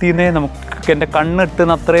ഭാഗത്തിനെ നമുക്ക് എൻ്റെ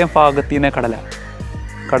കണ്ണെട്ടുന്ന അത്രയും ഭാഗത്തിനെ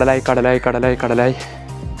കടലായി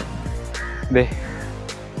ഇതേ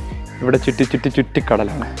ഇവിടെ ചുറ്റി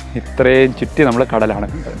കടലാണ്. ഇത്രയും ചുറ്റി നമ്മൾ കടലാണ്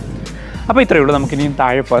കണ്ടത്. അപ്പോൾ ഇത്രയേ ഉള്ളൂ. നമുക്കിനിയും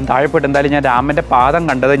താഴെ പോകാം. താഴെ പോയിട്ട് എന്തായാലും ഞാൻ രാമൻ്റെ പാദം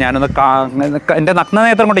കണ്ടത് ഞാനൊന്ന് എൻ്റെ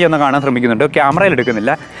നഗ്നനേത്രം കൊണ്ട് ചെന്ന് കാണാൻ ശ്രമിക്കുന്നുണ്ട്. ക്യാമറയിൽ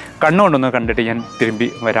എടുക്കുന്നില്ല, കണ്ണുകൊണ്ടൊന്ന് കണ്ടിട്ട് ഞാൻ തിരുമ്പി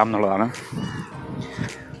വരാം എന്നുള്ളതാണ്.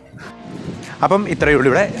 അപ്പം ഇത്രയേ ഉള്ളൂ.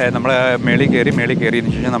 ഇവിടെ നമ്മൾ മേളിൽ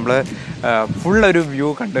കയറിയതിന് ശേഷം നമ്മൾ ഫുള്ളൊരു വ്യൂ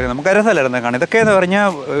കണ്ട് നമുക്ക് രസമല്ലായിരുന്നു കാണാം. ഇതൊക്കെ എന്ന് പറഞ്ഞാൽ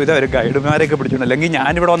ഇതൊരു ഗൈഡുമാരെയൊക്കെ പിടിച്ചിട്ടുണ്ട്. അല്ലെങ്കിൽ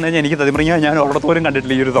ഞാനിവിടെ വന്നു കഴിഞ്ഞാൽ എനിക്ക് സത്യം പറഞ്ഞാൽ ഞാൻ ഒരിടത്തോലും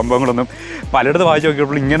കണ്ടിട്ടില്ല ഈ ഒരു സംഭവങ്ങളൊന്നും. പലയിടത്ത് വായിച്ച്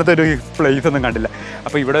നോക്കിയപ്പോൾ ഇങ്ങനത്തെ ഒരു പ്ലേസ് ഒന്നും കണ്ടില്ല.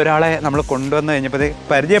 അപ്പോൾ ഇവിടെ ഒരാളെ നമ്മൾ കൊണ്ടുവന്ന് കഴിഞ്ഞപ്പോഴത്തേക്ക്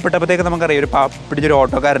പരിചയപ്പെട്ടപ്പോഴത്തേക്ക് നമുക്കറിയാം ഒരു പിടിച്ചൊരു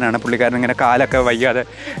ഓട്ടോക്കാരനാണ്. പുള്ളിക്കാരൻ ഇങ്ങനെ കാലൊക്കെ വയ്യാതെ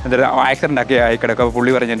എന്താ ആക്സിഡൻ്റ് ഒക്കെ ആയിക്കിടക്കുക. അപ്പോൾ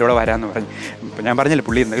പുള്ളി പറഞ്ഞു എൻ്റെ കൂടെ വരാമെന്ന് പറഞ്ഞു. അപ്പോൾ ഞാൻ പറഞ്ഞില്ല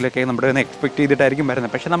പുള്ളി എന്തെങ്കിലുമൊക്കെ നമ്മുടെ ഒന്ന് എക്സ്പെക്ട് ചെയ്തിട്ടായിരിക്കും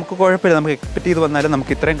വരുന്നത്. പക്ഷേ നമുക്ക് കുഴപ്പമില്ല, നമുക്ക് എക്സ്പെക്ട് ചെയ്ത് വന്നാലും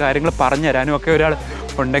നമുക്ക് ഇത്രയും കാര്യങ്ങൾ പറഞ്ഞു തരാനും ഒക്കെ ഒരാൾ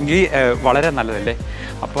ഉണ്ടെങ്കിൽ വളരെ നല്ലതല്ലേ.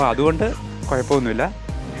 അപ്പോൾ അതുകൊണ്ട് കുഴപ്പമൊന്നുമില്ല.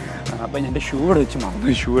 അപ്പോൾ ഞാൻ എൻ്റെ ഷൂ ഇവിടെ വെച്ച്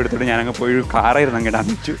മറന്നു. ഷൂ എടുത്തിട്ട് ഞാനങ്ങ് പോയി കാറായിരുന്നു അങ്ങ് ഇടാൻ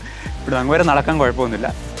വെച്ചു. ഇവിടെ അങ്ങ് വരെ നടക്കാൻ കുഴപ്പമൊന്നുമില്ല.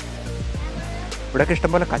 ഇവിടെയൊക്കെ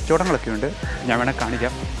ഇഷ്ടംപോലെ കച്ചവടങ്ങളൊക്കെ ഉണ്ട്, ഞാൻ വേണേൽ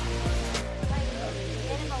കാണിക്കാം.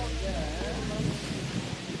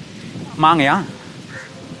 മാങ്ങയാ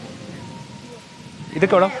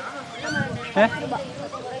ഇതൊക്കെ എവിടെ?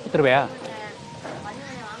 എത്ര രൂപയാ?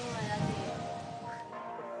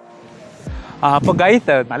 അപ്പോൾ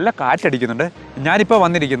ഗൈസ് നല്ല കാറ്റടിക്കുന്നുണ്ട്. ഞാനിപ്പോൾ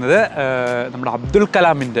വന്നിരിക്കുന്നത് നമ്മുടെ അബ്ദുൽ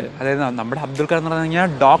കലാമിൻ്റെ, അതായത് നമ്മുടെ അബ്ദുൽ കലാം എന്ന് പറഞ്ഞു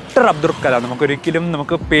കഴിഞ്ഞാൽ ഡോക്ടർ അബ്ദുൽ കലാം.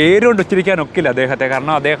 നമുക്ക് പേരുകൊണ്ട് ഉച്ചരിക്കാൻ ഒക്കില്ല അദ്ദേഹത്തെ.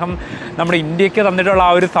 കാരണം അദ്ദേഹം നമ്മുടെ ഇന്ത്യക്ക് തന്നിട്ടുള്ള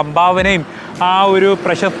ആ ഒരു സംഭാവനയും ആ ഒരു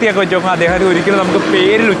പ്രശസ്തിയൊക്കെ വെച്ച് നോക്കുമ്പോൾ അദ്ദേഹത്തെ ഒരിക്കലും നമുക്ക്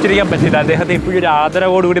പേരിൽ ഉച്ചരിക്കാൻ പറ്റില്ല. അദ്ദേഹത്തെ ഇപ്പോഴും ഒരു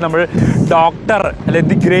ആദരവോടുകൂടി നമ്മൾ ഡോക്ടർ അല്ലെങ്കിൽ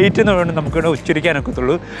ദി ഗ്രേറ്റ് എന്ന് വേണ്ടി നമുക്ക്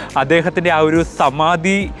ഉച്ചരിക്കാനൊക്കത്തുള്ളൂ. അദ്ദേഹത്തിൻ്റെ ആ ഒരു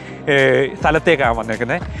സമാധി സ്ഥലത്തേക്കാണ്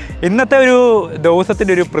വന്നേക്കുന്നത്. ഇന്നത്തെ ഒരു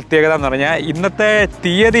ദിവസത്തിൻ്റെ ഒരു പ്രത്യേകത എന്ന് പറഞ്ഞാൽ ഇന്നത്തെ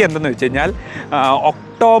തീയതി എന്തെന്ന് വെച്ച് കഴിഞ്ഞാൽ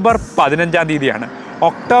ഒക്ടോബർ 15-ാം തീയതിയാണ്.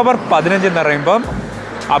 ഒക്ടോബർ 15 എന്ന് പറയുമ്പം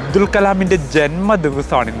അബ്ദുൽ കലാമിൻ്റെ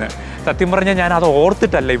ജന്മദിവസമാണിന്ന്. സത്യം പറഞ്ഞാൽ ഞാൻ അത്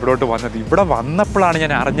ഓർത്തിട്ടല്ല ഇവിടോട്ട് വന്നത്. ഇവിടെ വന്നപ്പോഴാണ്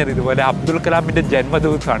ഞാൻ അറിഞ്ഞത് ഇതുപോലെ അബ്ദുൽ കലാമിൻ്റെ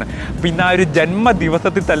ജന്മദിവസമാണ്. പിന്നെ ആ ഒരു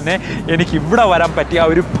ജന്മദിവസത്തിൽ തന്നെ എനിക്ക് ഇവിടെ വരാൻ പറ്റിയ ആ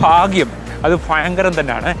ഒരു ഭാഗ്യം അത് ഭയങ്കരം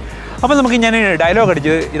തന്നെയാണ്. അപ്പോൾ നമുക്ക് ഞാൻ ഡയലോഗ്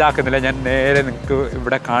അടിച്ച് ഇതാക്കുന്നില്ല, ഞാൻ നേരെ നിങ്ങൾക്ക്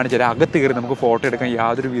ഇവിടെ കാണിച്ചു തരാം. അകത്ത് കയറി നമുക്ക് ഫോട്ടോ എടുക്കാൻ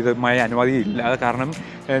യാതൊരു വിധമായ അനുമതി ഇല്ല. കാരണം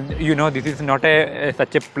this is not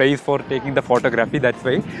such A place for taking the photography, that's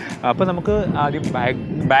why. അപ്പോൾ നമുക്ക് ആദ്യം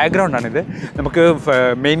ബാക്ക്ഗ്രൗണ്ടാണിത്. നമുക്ക്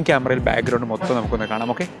മെയിൻ ക്യാമറയിൽ ബാക്ക്ഗ്രൗണ്ട് മൊത്തം നമുക്കൊന്ന് കാണാം.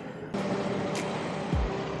 ഓക്കെ,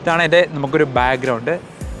 ഇതാണ് എൻ്റെ നമുക്കൊരു ബാക്ക്ഗ്രൗണ്ട്.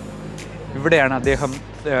 ഇവിടെയാണ് അദ്ദേഹം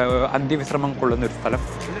അന്ത്യവിശ്രമം കൊള്ളുന്നൊരു സ്ഥലം.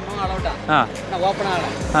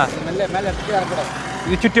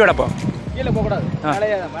 ഇത് ചുറ്റിയോടൊപ്പം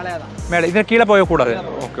മേലെ ഇതിന് കീഴെ പോയോ കൂടാതെ?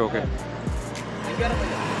 ഓക്കെ.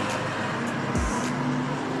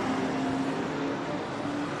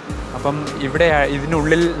 അപ്പം ഇവിടെ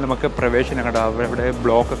ഇതിനുള്ളിൽ നമുക്ക് പ്രവേശനം കണ്ടോ, അവിടെ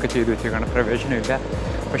ബ്ലോക്കൊക്കെ ചെയ്ത് വെച്ചേക്കാണ്, പ്രവേശനമില്ല.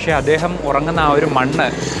 പക്ഷേ അദ്ദേഹം ഉറങ്ങുന്ന ആ ഒരു മണ്ണ്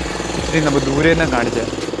ഇത്തിരി നമുക്ക് ദൂരെ നിന്ന് കാണിച്ച്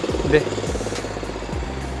ഇതേ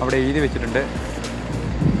അവിടെ എഴുതി വെച്ചിട്ടുണ്ട്.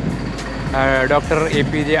 Doctor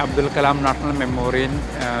APJ Abdul Kalam national memorial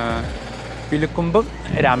പിലുക്കുമ്പ്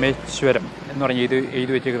Rameswaram എന്ന് പറഞ്ഞ്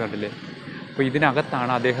എഴുതി വെച്ചേക്കുന്നുണ്ടല്ലേ. അപ്പോൾ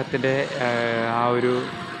ഇതിനകത്താണ് അദ്ദേഹത്തിൻ്റെ ആ ഒരു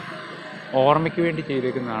ഓർമ്മയ്ക്ക് വേണ്ടി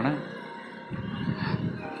ചെയ്തേക്കുന്നതാണ്.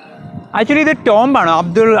 ആക്ച്വലി ഇത് ടോംബാണോ?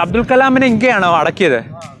 അബ്ദുൽ കലാമിനെ ഇങ്ങനെയാണോ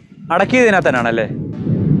അടക്കിയതിനകത്ത് തന്നെയാണല്ലേ?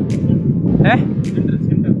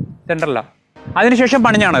 സെൻറ്ററിലാണ്. അതിനുശേഷം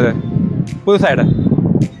പണിഞ്ഞാണത് പുതുസായിട്ട്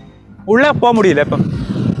ഉള്ള പോകാൻ മുടിയില്ല ഇപ്പം?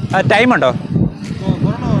 ടൈമുണ്ടോ?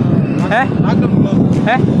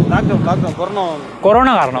 കൊറോണ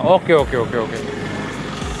കാരണം. ഓക്കെ.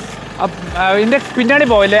 ഇതിൻ്റെ പിന്നാടി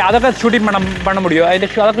പോവില്ലേ? അതൊക്കെ ഷൂട്ടിംഗ് പണ മുടിയോ?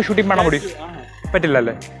 അതൊക്കെ ഷൂട്ടിംഗ് പണ മുടിയോ?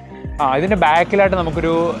 പറ്റില്ലല്ലേ? ഇതിൻ്റെ ബാക്കിലായിട്ട്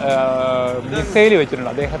നമുക്കൊരു മിസൈൽ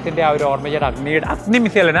വെച്ചിട്ടുണ്ട് അദ്ദേഹത്തിൻ്റെ ആ ഒരു ഓർമ്മയ്ക്ക്. അഗ്നി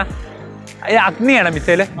മിസൈലിനാ? അഗ്നിയാണ്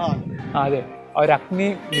മിസൈൽ? അതെ, ആ ഒരു അഗ്നി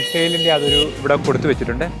മിസൈലിൻ്റെ അതൊരു ഇവിടെ കൊടുത്തു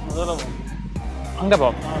വെച്ചിട്ടുണ്ട്. അങ്ങനെ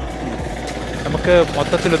പോവാം. നമുക്ക്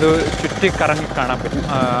മൊത്തത്തിലത് ചുറ്റിക്കറങ്ങി കാണാൻ പറ്റും.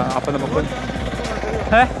 അപ്പം നമുക്ക്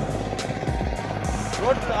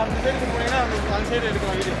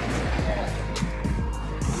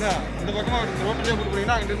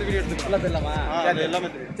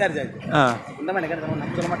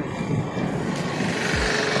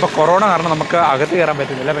അപ്പോൾ കൊറോണ കാരണം നമുക്ക് അകത്ത് കയറാൻ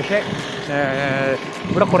പറ്റുന്നില്ല. പക്ഷേ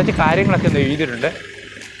ഇവിടെ കുറച്ച് കാര്യങ്ങളൊക്കെ ഒന്ന് എഴുതിയിട്ടുണ്ട്.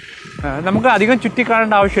 നമുക്ക് അധികം ചുറ്റി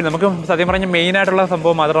കാണേണ്ട ആവശ്യമില്ല. നമുക്ക് സത്യം പറഞ്ഞ മെയിനായിട്ടുള്ള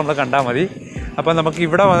സംഭവം മാത്രം നമ്മൾ കണ്ടാൽ മതി. അപ്പോൾ നമുക്ക്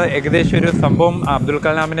ഇവിടെ ഏകദേശം ഒരു സംഭവം അബ്ദുൽ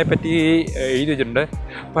കലാമിനെ പറ്റി എഴുതി വെച്ചിട്ടുണ്ട്.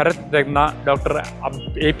 ഭരത് രത്ന doctor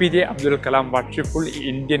APJ Abdul Kalam വർഷിപ്പുൾ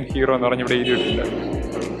Indian hero എന്ന് പറഞ്ഞ് ഇവിടെ എഴുതി വെച്ചിട്ടുണ്ട്.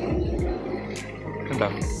 കണ്ടോ?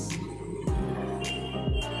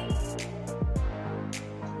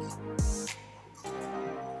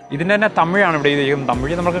 ഇതിൻ്റെ തന്നെ തമിഴാണ് ഇവിടെ എഴുതിയിരിക്കുന്നത്.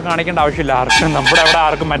 തമിഴ് നമുക്ക് കാണിക്കേണ്ട ആവശ്യമില്ല ആർക്കും. നമ്മുടെ അവിടെ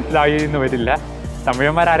ആർക്കും മനസ്സിലായി എന്ന് വരില്ല.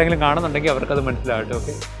 തമിഴന്മാരാരെങ്കിലും കാണുന്നുണ്ടെങ്കിൽ അവർക്കത് മനസ്സിലാകട്ടെ.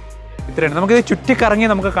 ഓക്കെ, ഇത്രയാണ്. നമുക്കിത് ചുറ്റിക്കറങ്ങി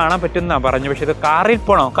നമുക്ക് കാണാൻ പറ്റുമെന്നാണ് പറഞ്ഞു. പക്ഷേ ഇത് കാറിൽ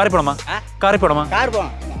പോണോ? കാറിൽ പോണോ?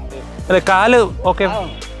 അതെ, കാല് ഓക്കെ.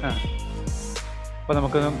 അപ്പോൾ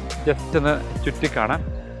നമുക്ക് ജസ്റ്റ് ഒന്ന് ചുറ്റിക്കാണാം.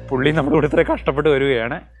 പുള്ളി നമ്മുടെ ഇവിടെ ഇത്ര കഷ്ടപ്പെട്ട്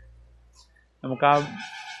വരികയാണ്. നമുക്ക് ആ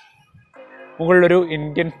മുകളിലൊരു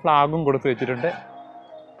ഇന്ത്യൻ ഫ്ലാഗും കൊടുത്തു വെച്ചിട്ടുണ്ട്.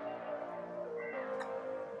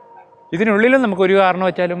 ഇതിനുള്ളിലും നമുക്കൊരു കാരണം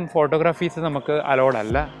വെച്ചാലും ഫോട്ടോഗ്രാഫീസ് നമുക്ക് അലൗഡ്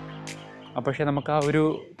അല്ല. പക്ഷേ നമുക്ക് ആ ഒരു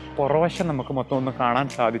പുറവശം നമുക്ക് മൊത്തം ഒന്ന് കാണാൻ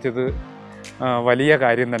സാധിച്ചത് വലിയ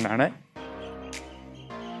കാര്യം തന്നെയാണ്.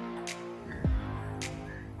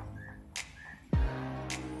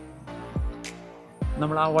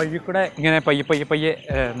 നമ്മൾ ആ വഴി കൂടെ ഇങ്ങനെ പയ്യെ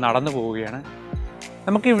നടന്നു പോവുകയാണ്.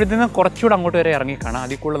 നമുക്ക് ഇവിടെ നിന്ന് കുറച്ചുകൂടെ അങ്ങോട്ട് വരെ ഇറങ്ങി കാണാം.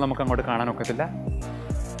 അതിൽ കൂടുതൽ നമുക്ക് അങ്ങോട്ട് കാണാൻ ഒക്കത്തില്ല.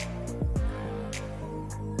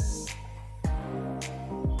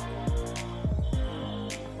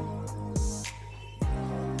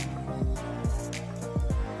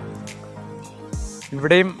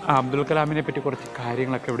 ഇവിടെയും അബ്ദുൽ കലാമിനെ പറ്റി കുറച്ച്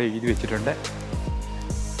കാര്യങ്ങളൊക്കെ ഇവിടെ എഴുതി വെച്ചിട്ടുണ്ട്.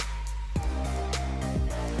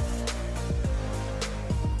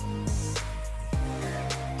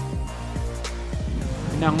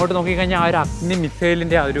 പിന്നെ അങ്ങോട്ട് നോക്കിക്കഴിഞ്ഞാൽ ആ ഒരു അഗ്നി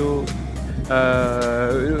മിസൈലിൻ്റെ ആ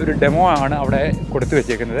ഒരു ഡെമോ ആണ് അവിടെ കൊടുത്തു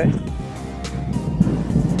വെച്ചേക്കുന്നത്.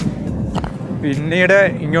 പിന്നീട്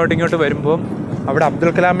ഇങ്ങോട്ട് വരുമ്പം അവിടെ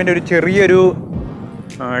അബ്ദുൽ കലാമിൻ്റെ ഒരു ചെറിയൊരു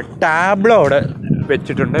ടാബ്ലോ അവിടെ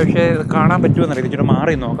വെച്ചിട്ടുണ്ട്. പക്ഷേ ഇത് കാണാൻ പറ്റുമെന്ന് അറിയില്ല. ഇച്ചിരി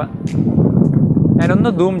മാറി നോക്കാം. ഞാനൊന്ന്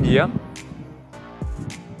സൂം ചെയ്യാം.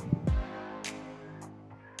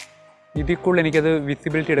 ഇതിൽ കൂടുതൽ എനിക്കത്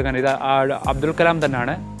വിസിബിലിറ്റി എടുക്കാൻ ഇത് അബ്ദുൽ കലാം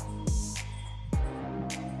തന്നെയാണ്.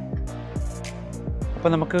 അപ്പം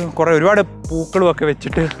നമുക്ക് ഒരുപാട് പൂക്കളും ഒക്കെ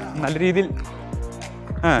വെച്ചിട്ട് നല്ല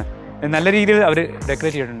രീതിയിൽ അവർ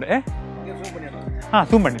ഡെക്കറേറ്റ് ചെയ്തിട്ടുണ്ട്.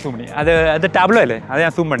 സൂം പണി അത് ടാബ്ലോ അല്ലേ? അത്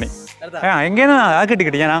ഞാൻ സൂം പണി എങ്ങനെയാ അത്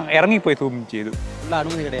കിട്ടി ഞാൻ ഇറങ്ങിപ്പോയി സൂം ചെയ്തു.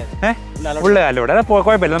 ഉള്ള അല്ലോടെ അത്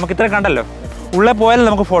കുഴപ്പമില്ല. നമുക്ക് ഇത്ര കണ്ടല്ലോ. ഉള്ളിൽ പോയാലും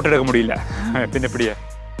നമുക്ക് ഫോട്ടോ എടുക്കാൻ முடியல. പിന്നെ പിടിയാ.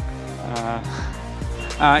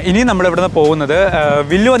 ഇനി നമ്മളിവിടുന്ന് പോകുന്നത്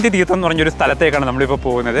വില്ലുവന്തി തീർത്ഥം എന്ന് പറഞ്ഞൊരു സ്ഥലത്തേക്കാണ് നമ്മളിപ്പോൾ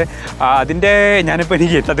പോകുന്നത്. അതിൻ്റെ ഞാനിപ്പോൾ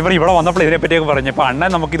എനിക്ക് സത്യം പറഞ്ഞാൽ ഇവിടെ വന്നപ്പോൾ ഇതിനെപ്പറ്റിയൊക്കെ പറഞ്ഞു. അപ്പോൾ അണ്ണൻ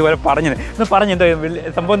നമുക്ക് ഇതുപോലെ പറഞ്ഞത് എന്താ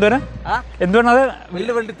സംഭവം എന്തുവാണത്?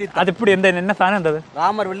 അതിപ്പടി എന്താ എന്നെ സാധനം എന്താ?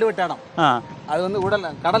 ராமர் வில்லு வெட்டாடம். அது வந்து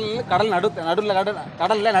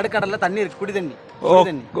கடல்ல நடுக்கடல்ல தண்ணி இருக்கு, குடி தண்ணி.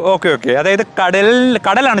 ഓക്കെ. അതായത്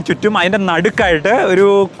കടലാണ് ചുറ്റും. അതിൻ്റെ നടുക്കായിട്ട് ഒരു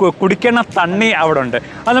കുടിക്കണ തണ്ണി അവിടെ ഉണ്ട്.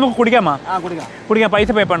 അത് നമുക്ക് കുടിക്കാമോ? കുടിക്കാം.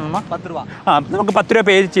 പൈസ പേ പണമാ? 10 രൂപ. നമുക്ക് 10 രൂപ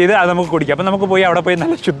പേ ചെയ്ത് അത് നമുക്ക് കുടിക്കാം. അപ്പം നമുക്ക് പോയി അവിടെ പോയി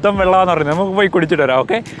നല്ല ശുദ്ധം വെള്ളമെന്ന് പറയുന്നത് നമുക്ക് പോയി കുടിച്ചിട്ട് വരാം.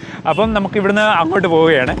 ഓക്കെ, അപ്പം നമുക്ക് ഇവിടുന്ന് അങ്ങോട്ട്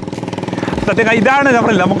പോവുകയാണ്. സത്യം ഇതാണ്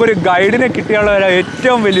നമുക്കൊരു ഗൈഡിനെ കിട്ടിയുള്ള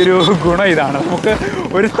ഏറ്റവും വലിയൊരു ഗുണം ഇതാണ്. നമുക്ക്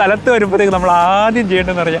ഒരു സ്ഥലത്ത് വരുമ്പോഴത്തേക്ക് നമ്മൾ ആദ്യം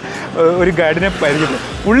ചെയ്യേണ്ടതെന്ന് പറഞ്ഞാൽ ഒരു ഗൈഡിനെ പരിചയപ്പെടും.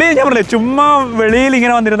 പുള്ളി ഞാൻ പറഞ്ഞില്ലേ ചുമ്മാ വെളിയിൽ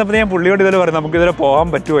ഇങ്ങനെ വന്നിരുന്നപ്പോൾ ഞാൻ പുള്ളിയോട് ഇതുവരെ പറഞ്ഞു നമുക്കിതുവരെ പോകാൻ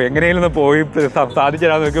പറ്റുമോ, എങ്ങനെയെങ്കിലും ഒന്ന് പോയി സാധിച്ചു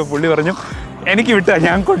തരാമെന്ന് നോക്കിയപ്പോൾ പുള്ളി പറഞ്ഞു എനിക്ക് വിട്ടാൽ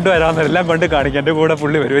ഞാൻ കൊണ്ടുവരാമെന്നെല്ലാം കൊണ്ട് കാണിക്കാം. എൻ്റെ കൂടെ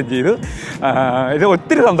പുള്ളി വരികയും ചെയ്തു. ഇത്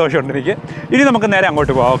ഒത്തിരി സന്തോഷമുണ്ട് എനിക്ക്. ഇനി നമുക്ക് നേരെ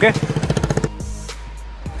അങ്ങോട്ട് പോകാം. ഓക്കെ,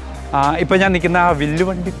 ഇപ്പം ഞാൻ നിൽക്കുന്ന ആ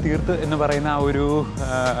വില്ലുവണ്ടി തീർത്ത് എന്ന് പറയുന്ന ആ ഒരു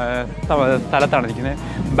സ്ഥലത്താണ് നിൽക്കുന്നത്.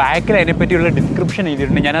 ബാക്കിൽ അതിനെപ്പറ്റിയുള്ള ഡിസ്ക്രിപ്ഷൻ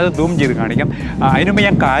എഴുതിയിട്ടുണ്ട്. ഞാനത് സൂം ചെയ്ത് കാണിക്കാം. അതിനുമുമ്പ്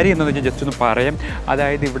ഞാൻ കാര്യം എന്താണെന്ന് വെച്ചാൽ ജസ്റ്റ് ഒന്ന് പറയാം.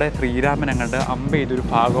 അതായത് ഇവിടെ ശ്രീരാമൻ അങ്ങോട്ട് അമ്പ ചെയ്തൊരു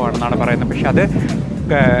ഭാഗമാണെന്നാണ് പറയുന്നത്. പക്ഷെ അത്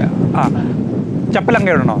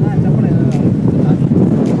ചപ്പലങ്കയിടണോ?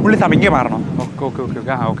 ഉള്ളി സമയം മാറണോ? ഓക്കെ.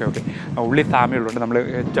 ഉള്ളി സാമ്യമുള്ളതുകൊണ്ട് നമ്മൾ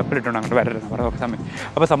ചപ്പലിട്ടുകൊണ്ട് അങ്ങോട്ട് വരരുത് പറയാം സമയം.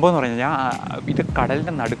 അപ്പോൾ സംഭവം എന്ന് പറഞ്ഞു കഴിഞ്ഞാൽ ഇത്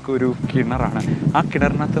കടലിൻ്റെ നടുക്ക് ഒരു കിണറാണ്. ആ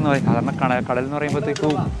കിണറിനകത്ത് എന്ന് പറഞ്ഞാൽ സാധാരണ കടൽ എന്ന് പറയുമ്പോഴത്തേക്ക്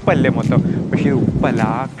ഉപ്പല്ലേ മൊത്തം. പക്ഷേ ഇത് ഉപ്പല്ല.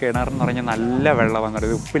 ആ കിണറെന്ന് പറഞ്ഞാൽ നല്ല വെള്ളമാണെന്ന്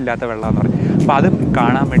പറയുന്നത്, ഉപ്പില്ലാത്ത വെള്ളമെന്ന് പറയും. അപ്പോൾ അത്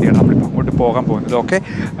കാണാൻ വേണ്ടിയാണ് നമ്മളിപ്പോൾ അങ്ങോട്ട് പോകാൻ പോകുന്നത്. ഓക്കെ,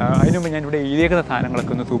 അതിന് മുമ്പ് ഞാനിവിടെ എഴുതിയേക്കുന്ന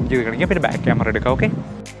സാധനങ്ങളൊക്കെ ഒന്ന് സൂം ചെയ്ത് കാണിക്കാം. പിന്നെ ബാക്ക് ക്യാമറ എടുക്കാം. ഓക്കെ,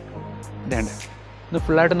 ഇതേണ്ട ഒന്ന്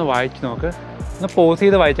ഫുള്ളായിട്ടൊന്ന് വായിച്ച് നോക്ക്. ഒന്ന് പോസ്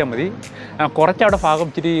ചെയ്ത് വായിച്ചാൽ മതി. കുറച്ചവിടെ ഭാഗം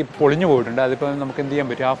ഇച്ചിരി പൊളിഞ്ഞു പോയിട്ടുണ്ട്. അതിപ്പോൾ നമുക്ക് എന്ത് ചെയ്യാൻ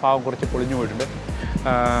പറ്റും? ആ ഭാഗം കുറച്ച് പൊളിഞ്ഞു പോയിട്ടുണ്ട്.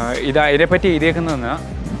 ഇതിനെപ്പറ്റി എഴുതിയേക്കുന്നതെന്ന്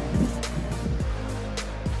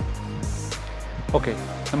ഓക്കെ.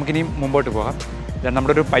 നമുക്കിനി മുമ്പോട്ട് പോകാം.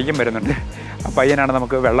 നമ്മുടെ ഒരു പയ്യൻ വരുന്നുണ്ട്. ആ പയ്യനാണ്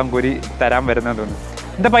നമുക്ക് വെള്ളം കോരി തരാൻ വരുന്നത് തോന്നുന്നു.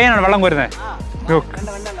 എന്താ പയ്യനാണ് വെള്ളം കോരുന്നത്?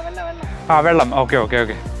 വെള്ളം.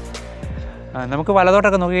 ഓക്കെ. നമുക്ക്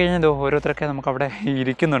വലതോട്ടൊക്കെ നോക്കി കഴിഞ്ഞാൽ ഓരോരുത്തരൊക്കെ നമുക്കവിടെ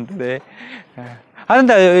ഇരിക്കുന്നുണ്ട്.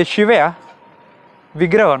 അതെന്താ ശിവയാ?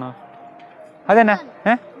 വിഗ്രഹമാണോ? അതെന്നാ?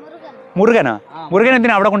 മുരുകനാ? മുരുകൻ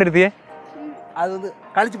എന്തിനാ അവിടെ കൊണ്ടിരുത്തിയേ? அது வந்து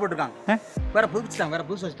கழிச்சு போட்டுருக்காங்க. வேற புதுப்பிச்சிட்டாங்க, வேற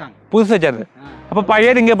புதுசு வச்சுட்டாங்க. പുതുസ് വെച്ചത്. അപ്പോൾ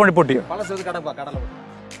പഴയത് ഇങ്ങനെ പൊട്ടിയോ? பழசு வந்து கடலை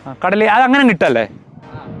കടലിൽ അതങ്ങനെ കിട്ടല്ലേ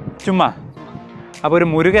ചുമ്മാ? അപ്പോൾ ഒരു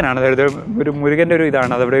മുരുകനാണ്, അതായത് ഒരു മുരുകൻ്റെ ഒരു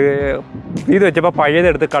ഇതാണ്. അതവിടെ ഇത് വെച്ചപ്പോൾ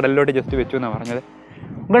പഴയതെടുത്ത് കടലിലോട്ട് ജസ്റ്റ് വെച്ചു എന്നാണ് പറഞ്ഞത്.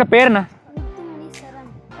 നിങ്ങളുടെ പേരെന്നാ?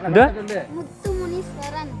 എന്ത്?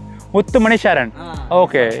 മുത്തുമണി ശരൺ.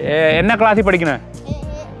 ഓക്കെ. എന്നാ ക്ലാസ്സിൽ പഠിക്കുന്നത്?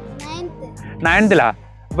 9th.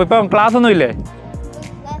 അപ്പോൾ ഇപ്പം ക്ലാസ് ഒന്നും ഇല്ലേ?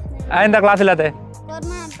 എന്താ ക്ലാസ്സില്ലാത്ത?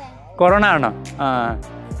 കൊറോണ ആണോ? ആ.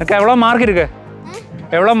 നിനക്ക് എവ്വളോ മാർക്ക് ഇരിക്കേ?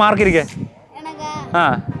 എവ്വളോ മാർക്ക് ഇരിക്കേ? ആ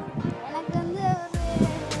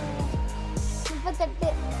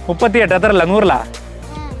 38. എത്രല്ല? 100ലാ?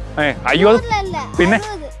 അയ്യോ പിന്നെ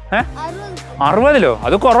 60ലോ?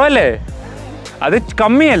 അത് കുറവല്ലേ, അത്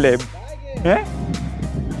കമ്മിയല്ലേ?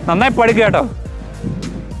 നന്നായി പഠിക്കുക കേട്ടോ.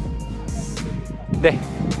 ദേ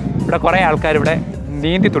ഇവിടെ കുറേ ആൾക്കാർ ഇവിടെ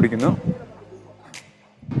നീന്തി തുടിക്കുന്നു.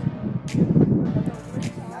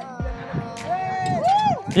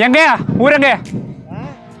 എങ്കയാ ഊരെങ്കയാ?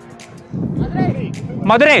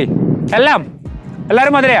 മധുരൈ.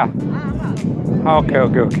 എല്ലാവരും മധുരയാ? ഓക്കെ.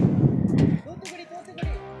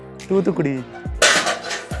 തൂത്തുക്കുടി.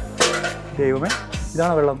 ദൈവമേ,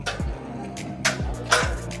 ഇതാണോ വെള്ളം?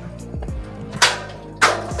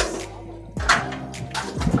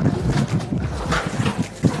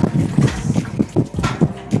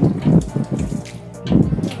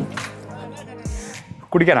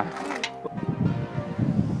 കുടിക്കാനാ?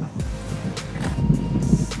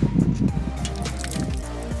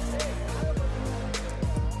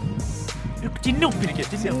 ചിന്ന ഉപ്പിരിക്കുക.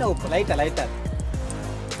 சின்ன உப்பு லைட்டா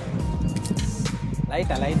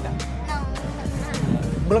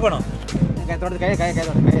മുളകണോ? கை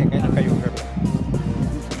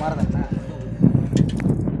സുമാർ തന്നെ.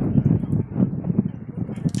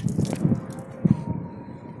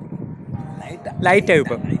 ലൈറ്റായി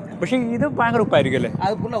ഉപ്പ്. പക്ഷെ ഇത് ഭയങ്കര ഉപ്പായിരിക്കും അല്ലേ?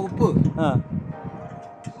 അത് ഫുള്ള ഉപ്പ്.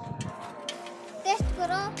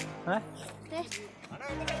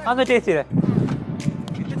 അതൊന്ന് ടേസ്റ്റ് ചെയ്തേ.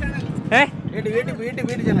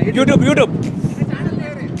 YouTube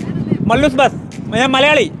Mallus bus. ഞാൻ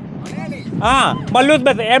Malayali. Mallus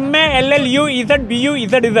bus.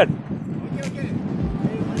 MALLUZBUZZ.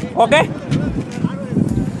 Okay.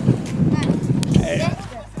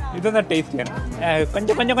 ഇതൊന്ന് ടേസ്റ്റ് ചെയ്യണം.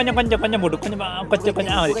 കൊഞ്ചം പോട്ടു.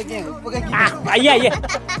 അയ്യേ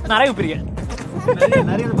നിറയെ ഉപ്പിരിക്കാൻ.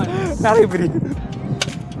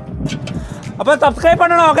 അപ്പോൾ സബ്സ്ക്രൈബ്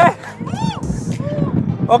பண்ணணும்.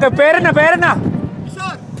 ഓക്കെ. പേരെന്നാ?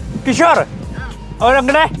 കിഷോർ. और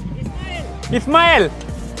अंगड़े ഇസ്മായിൽ,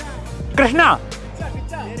 കൃഷ്ണ,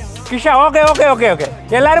 കിഷ. ഓക്കെ.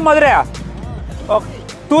 എല്ലാവരും മധുരയാ? ഓക്കെ.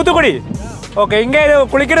 തൂത്തുക്കുടി. ഓക്കെ. ഇங்கே ഇത്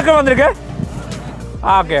കുളിക്കടക്ക് വന്നിരിക്ക്.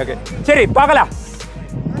 ഓക്കെ. ശരി, പാക്കല.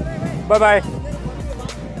 ബൈ.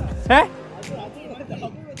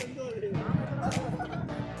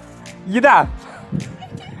 ഇതാ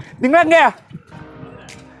നിങ്ങളെങ്കയാ?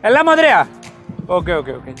 എല്ലാം മധുരയാ? ഓക്കെ.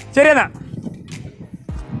 ശരി എന്നാ.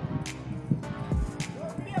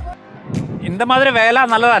 இந்த மாதிரி வேலை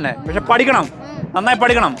நல்லதானே, പക്ഷെ പഠിക്കണം, നന്നായി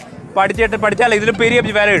പഠിക്കണം. പഠിച്ചാൽ ഇതിലും പെരിയ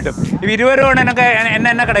വേല കിട്ടും. ഇപ്പം 20 രൂപ കൊണ്ട്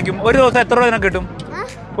എന്നെ കിടക്കും. ഒരു ദിവസം എത്ര രൂപ നിനക്ക് കിട്ടും?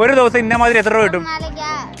 ഒരു ദിവസം ഇന്ന മാതിരി എത്ര രൂപ കിട്ടും?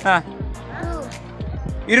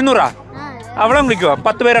 200. അവിടെ വിളിക്കുമോ?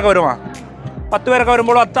 10 പേരൊക്കെ വരുമോ? 10 പേരൊക്കെ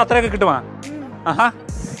വരുമ്പോൾ അത്രയൊക്കെ കിട്ടുമോ?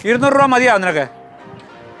 200 രൂപ മതിയാവും നിനക്ക്?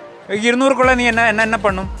 200 നീ എന്നെ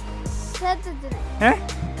പണ്ണും?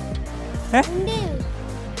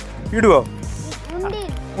 ഇടുവോ?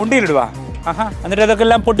 ഉണ്ടിയിലിടുവാ? എന്നിട്ട് അതൊക്കെ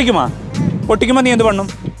എല്ലാം പൊട്ടിക്കുമ്പോൾ നീ എന്ത് പണ്ണും?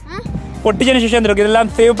 പൊട്ടിച്ചതിന് ശേഷം എന്തെടുക്കും? ഇതെല്ലാം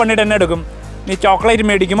സേവ് പണിയിട്ട് എന്നെ എടുക്കും. നീ ചോക്ലേറ്റ്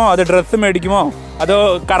മേടിക്കുമോ? അത് ഡ്രസ്സ് മേടിക്കുമോ? അതോ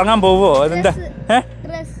കറങ്ങാൻ പോവുമോ? അതെന്താ?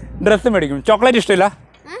 ഡ്രസ്സ് മേടിക്കും. ചോക്ലേറ്റ് ഇഷ്ടമില്ല?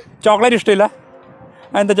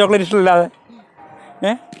 അതെന്താ ചോക്ലേറ്റ് ഇഷ്ടമില്ലാതെ?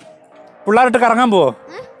 പിള്ളേരുടെ കറങ്ങാൻ പോവോ?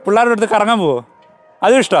 പിള്ളേരുടെ അടുത്ത് കറങ്ങാൻ പോവോ?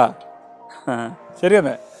 അതും ഇഷ്ടമാണ്.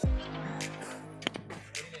 ശരിയെന്നേ.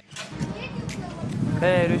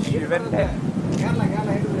 ഇവിടെ ഒരു ശിവൻ്റെ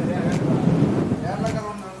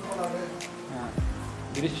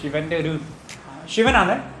ശിവന്റെ ഒരു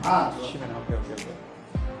ശിവനാണ്. ശിവൻ. ഓക്കെ.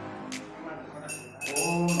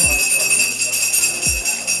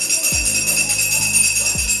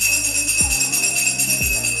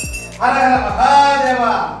 ഹര ഹര മഹാദേവ,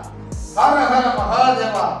 ഹര ഹര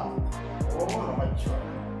മഹാദേവ. ഓം നമഃശിവായ.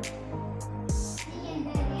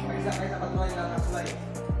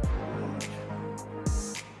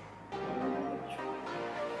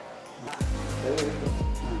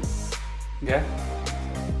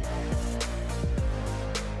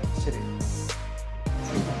 ശരി.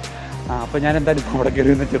 അപ്പോൾ ഞാൻ എന്തായാലും അവിടെ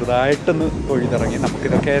കയറി ചെറുതായിട്ടൊന്ന് തൊഴുതിറങ്ങി.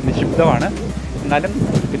 നമുക്കിതൊക്കെ നിശബ്ദമാണ്. എന്നാലും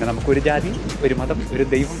പിന്നെ നമുക്കൊരു ജാതി, ഒരു മതം, ഒരു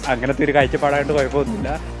ദൈവം അങ്ങനത്തെ ഒരു കാഴ്ചപ്പാടായിട്ട് കുഴപ്പമൊന്നുമില്ല.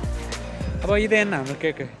 അപ്പോൾ ഇത് തന്നെ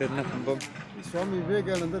കേക്ക് ഇതെന്നാ സംഭവം? സ്വാമി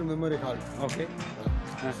വിവേകാനന്ദർ മെമ്മറി ഹാൾ. ஓகே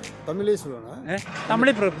தமிழே சொல்லணும்.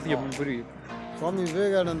 தமிழே புரியும். சுவாமி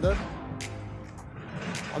விவேகானந்தர்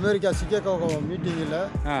அமெரிக்கா சிகாகோ மீட்டிங்கில்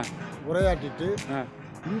உரையாற்றிட்டு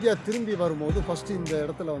இந்தியா திரும்பி வரும்போது ஃபஸ்ட்டு இந்த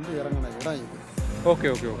இடத்துல வந்து இறங்கின இடம் இது. Okay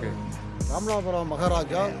okay okay. Ramanathapuram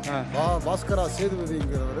Maharaja Bhaskara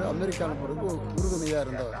சேதுபதிங்கிறவர் அமெரிக்கான பிறகு உறுதுணையாக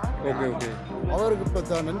இருந்தவர். Okay okay. அவருக்கு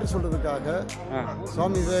இப்போ நன்றி சொல்கிறதுக்காக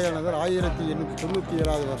சுவாமி விவேகானந்தர்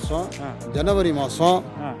 1897 வருஷம் ஜனவரி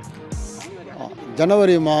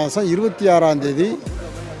மாதம் 26ஆம் தேதி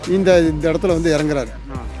இந்த இடத்துல வந்து இறங்குறாரு.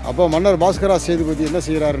 அப்போ மன்னர் பாஸ்கரா சேதுபதி என்ன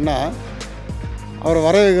செய்கிறாருன்னா, அவரை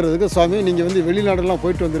வரவேற்கிறதுக்கு, சுவாமி நீங்கள் வந்து வெளிநாடெல்லாம்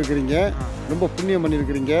போயிட்டு வந்திருக்கிறீங்க, ரொம்ப புண்ணியம்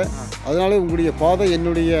பண்ணியிருக்கிறீங்க, அதனால உங்களுடைய பாதை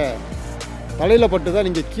என்னுடைய தலையில் பட்டு தான்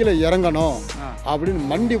நீங்கள் கீழே இறங்கணும் அப்படின்னு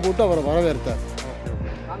மண்டி போட்டு அவரை வரவேற்றார்.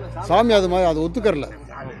 சாமி அது மாதிரி அதை ஒத்துக்கறல.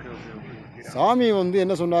 சாமி வந்து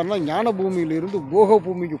என்ன சொன்னார்னா, ஞான பூமியிலிருந்து போக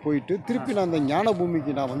பூமிக்கு போயிட்டு திருப்பி நான் அந்த ஞான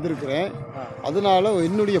பூமிக்கு நான் வந்திருக்கிறேன், அதனால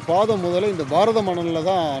என்னுடைய பாதம் முதல்ல இந்த பாரத மணலில்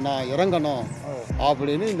தான் நான் இறங்கணும்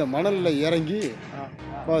அப்படின்னு இந்த மணலில் இறங்கி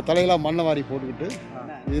தலையெல்லாம் மண்ணை வாரி போட்டுக்கிட்டு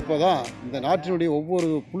இப்போ தான் இந்த நாட்டினுடைய ஒவ்வொரு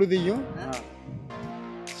புழுதியும்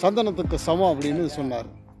சந்தனத்துக்கு சமம் அப்படின்னு சொன்னார்.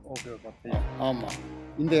 ஆமாம்,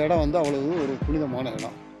 இந்த இடம் வந்து அவ்வளவு ஒரு புனிதமான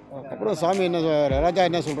இடம். அப்புறம் சாமி என்ன ராஜா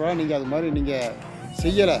என்ன சொல்கிறா, நீங்கள் அது மாதிரி நீங்கள்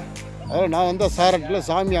செய்யலை, அதாவது நான் வந்த சாரட்டில்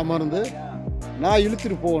சாமி அமர்ந்து நான்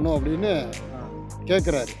இழுத்துட்டு போகணும் அப்படின்னு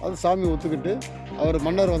கேட்குறாரு. அது சாமி ஒத்துக்கிட்டு அவர்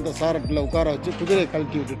மன்னர் வந்த சாரட்டில் உட்கார வச்சு குதிரையை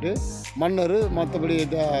கழட்டி விட்டுட்டு மன்னர் மற்றபடி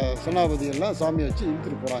சேனாபதி எல்லாம் சாமியை வச்சு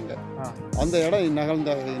இழுத்துட்டு போகிறாங்க. அந்த இடம்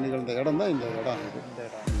நிகழ்ந்த இடம் தான் இந்த இடம்.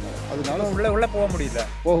 அதனால உள்ளே போக முடியல.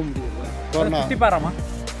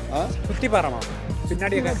 சுற்றி பாராமா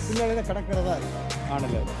பின்னாடி தான் கடற்கரை இருக்கு.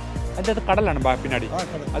 ആണല്ലേ? അത് കടലാണ് പിന്നാടി.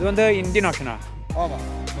 അത് വന്ന് ഇന്ത്യൻ ഓഷനാ?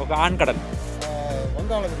 ഓക്കെ, ആൺകടൽ.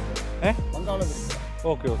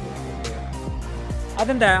 Okay okay.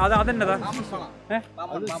 അതെന്താ അതെന്നതാ?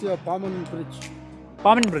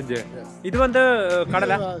 പാമ്പൻ ബ്രിഡ്ജ്. ഇത് വന്ന്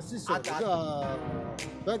കടലാ?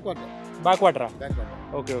 ബാക്ക് വാട്ടറാ?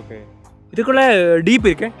 Okay okay. ഇതുക്കുള്ള ഡീപ്പ്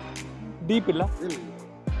ഇരിക്കേ? ഡീപ്പില്ല?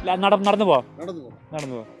 നടന്നു പോവാം.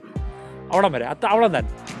 അവിടം വരെ? അവിടം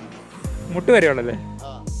തന്നെ മുട്ട് വരെയുള്ളല്ലേ?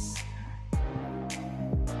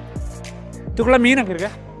 ഇതുക്കുള്ള മീനൊക്കെ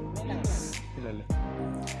ഇരിക്കേ? ഇല്ലല്ലേ?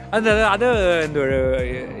 അത് എന്തോ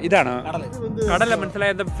ഇതാണ് കടല,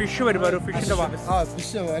 മനസ്സിലായ? ഫിഷ് വരുമ്പോ ഒരു ഫിഷിന്റെ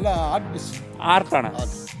ആർക്കാണ്?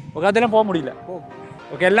 ഓക്കെ, അതെല്ലാം പോകാൻ முடியல.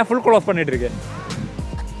 ഓക്കെ, എല്ലാം ഫുൾ ക്ലോസ് பண்ணிட்டு இருக்கேன்.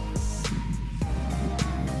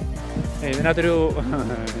 ഇതിനകത്തൊരു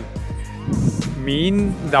മീൻ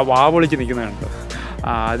വാ പൊളിച്ച് നിൽക്കുന്നത് കണ്ടോ?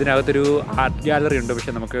 അതിനകത്തൊരു ആർട്ട് ഗാലറി ഉണ്ട്,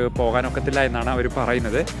 പക്ഷെ നമുക്ക് പോകാനൊക്കത്തില്ല എന്നാണ് അവർ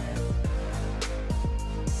പറയുന്നത്.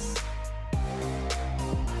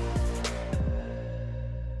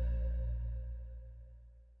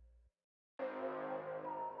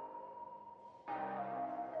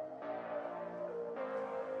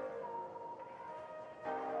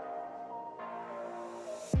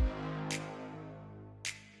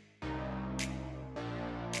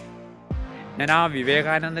 ഞാൻ ആ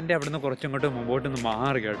വിവേകാനന്ദൻ്റെ അവിടെ നിന്ന് കുറച്ചിങ്ങോട്ട് മുമ്പോട്ടൊന്ന്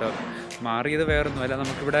മാറി കേട്ടോ. മാറിയത് വേറൊന്നുമല്ല,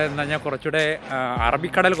 നമുക്കിവിടെ എന്താ പറഞ്ഞാൽ കുറച്ചുകൂടെ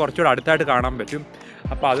അറബിക്കടൽ കുറച്ചുകൂടെ അടുത്തായിട്ട് കാണാൻ പറ്റും.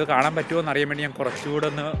 അപ്പോൾ അത് കാണാൻ പറ്റുമോ എന്നറിയാൻ വേണ്ടി ഞാൻ കുറച്ചുകൂടെ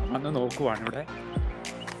ഒന്ന് വന്ന് നോക്കുവാണ് ഇവിടെ.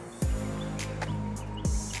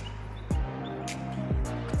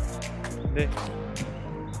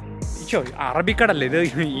 അറബിക്കടൽ, ഇത്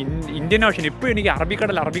ഇന്ത്യൻ ഓഷൻ. ഇപ്പോൾ എനിക്ക്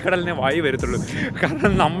അറബിക്കടലിനെ വായി വരത്തുള്ളൂ.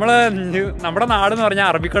 കാരണം നമ്മുടെ നാടെന്ന് പറഞ്ഞാൽ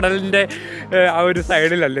അറബിക്കടലിൻ്റെ ആ ഒരു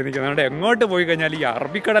സൈഡിലല്ലേ നിൽക്കുന്നത്. അതുകൊണ്ട് എങ്ങോട്ട് പോയി കഴിഞ്ഞാൽ ഈ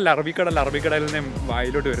അറബിക്കടലിനെ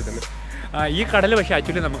വായിലോട്ട് വരത്തുള്ളൂ. ഈ കടൽ പക്ഷേ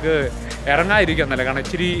ആക്ച്വലി നമുക്ക് ഇറങ്ങാതിരിക്കുന്നല്ല, കാരണം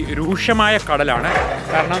ഇച്ചിരി രൂക്ഷമായ കടലാണ്.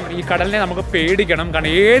 കാരണം ഈ കടലിനെ നമുക്ക് പേടിക്കണം.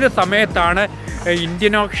 കാരണം ഏത് സമയത്താണ്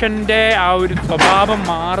ഇന്ത്യൻ ഓഷൻ്റെ ആ ഒരു സ്വഭാവം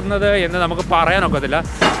മാറുന്നത് എന്ന് നമുക്ക് പറയാനൊക്കത്തില്ല.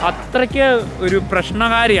 അത്രയ്ക്ക് ഒരു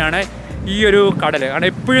പ്രശ്നകാരിയാണ് ഈ ഒരു കടൽ. കാരണം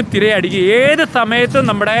എപ്പോഴും തിരയടിക്കുക, ഏത് സമയത്തും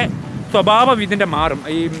നമ്മുടെ സ്വഭാവം ഇതിൻ്റെ മാറും.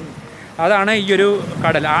 അതാണ് ഈ ഒരു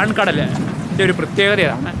കടൽ, ആൺകടലിൻ്റെ ഒരു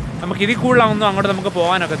പ്രത്യേകതയാണ്. നമുക്ക് ഇതിൽ കൂടുതലൊന്നും അങ്ങോട്ട് നമുക്ക്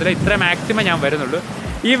പോകാനൊക്കത്തില്ല. ഇത്ര മാക്സിമം ഞാൻ വരുന്നുള്ളൂ.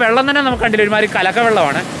 ഈ വെള്ളം തന്നെ നമുക്ക് കണ്ടില്ല, ഒരുമാതിരി കലക്ക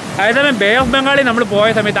വെള്ളമാണ്. അതായത് ബേ ഓഫ് ബംഗാളിൽ നമ്മൾ പോയ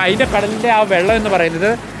സമയത്ത് അതിൻ്റെ കടലിൻ്റെ ആ വെള്ളം എന്ന്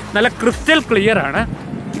പറയുന്നത് നല്ല ക്രിസ്റ്റൽ ക്ലിയർ ആണ്.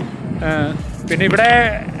 പിന്നെ ഇവിടെ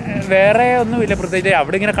വേറെ ഒന്നുമില്ല പ്രത്യേകിച്ച്.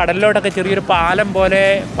 അവിടെ ഇങ്ങനെ കടലിലോട്ടൊക്കെ ചെറിയൊരു പാലം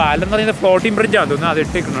എന്ന് പറയുന്നത് ഫ്ലോട്ടിംഗ് ബ്രിഡ്ജാണെന്ന് തോന്നുന്നു, അത്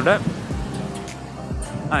ഇട്ടേക്കുന്നുണ്ട്.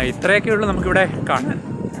 ഇത്രയൊക്കെ ഉള്ളൂ നമുക്കിവിടെ കാണാൻ.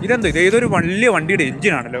 ഇതൊരു വലിയ വണ്ടിയുടെ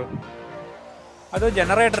എഞ്ചിനാണല്ലോ, അതോ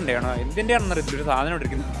ജനറേറ്ററിൻ്റെ ആണോ എന്തിൻ്റെ ആണെന്ന് അറിയത്തില്ല. ഒരു സാധനം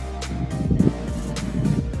ഇട്ടിരിക്കുന്നത്.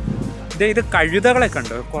 ഇത് കഴുതകളൊക്കെ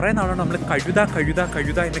ഉണ്ട്. കുറേ നാളുകൊണ്ട് നമ്മൾ കഴുത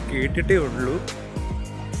എന്ന് കേട്ടിട്ടേ ഉള്ളൂ.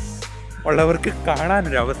 ഉള്ളവർക്ക്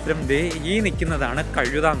കാണാനൊരു അവസരം ഈ നിൽക്കുന്നതാണ്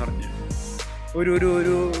കഴുത എന്ന് പറഞ്ഞത്.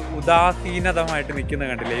 ഒരു ഉദാസീനതമായിട്ട് നിൽക്കുന്നത്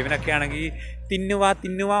കണ്ടില്ലേ. ഇവനൊക്കെ ആണെങ്കിൽ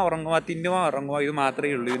തിന്നുക ഉറങ്ങുക ഇത്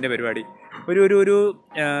മാത്രമേ ഉള്ളൂ ഇതിൻ്റെ പരിപാടി. ഒരു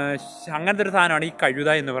അങ്ങനത്തെ ഒരു സാധനമാണ് ഈ കഴുത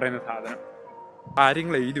എന്ന് പറയുന്ന സാധനം.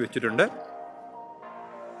 കാര്യങ്ങൾ എഴുതി വെച്ചിട്ടുണ്ട്.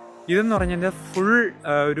 ഇതെന്ന് പറഞ്ഞാൽ ഫുൾ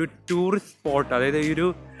ഒരു ടൂറിസ്റ്റ് സ്പോട്ട്, അതായത് ഈ ഒരു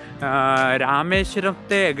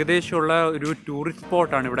രാമേശ്വരത്തെ ഏകദേശമുള്ള ഒരു ടൂറിസ്റ്റ്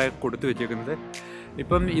സ്പോട്ടാണ് ഇവിടെ കൊടുത്തു വെച്ചേക്കുന്നത്.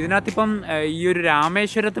 ഇതിനകത്തിപ്പം ഈ ഒരു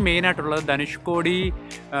രാമേശ്വരത്ത് മെയിനായിട്ടുള്ളത് ധനുഷ്കോടി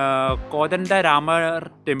കോതണ്ട രാമ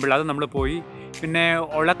ടെമ്പിൾ, അത് നമ്മൾ പോയി. പിന്നെ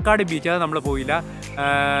ഒളക്കാട് ബീച്ച്, അത് നമ്മൾ പോയില്ല.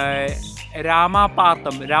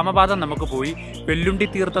 രാമപാദം നമുക്ക് പോയി. വെല്ലുണ്ടി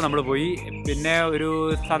തീർത്ഥം നമ്മൾ പോയി. പിന്നെ ഒരു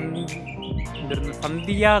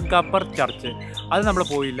സന്ധ്യ ഗപ്പർ ചർച്ച്, അത് നമ്മൾ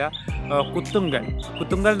പോയില്ല. കുത്തുങ്കൽ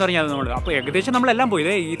എന്ന് പറഞ്ഞാൽ അത് നമ്മൾ അപ്പോൾ ഏകദേശം നമ്മളെല്ലാം പോയി.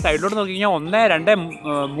 ഈ സൈഡിലോട്ട് നോക്കി കഴിഞ്ഞാൽ 1, 2,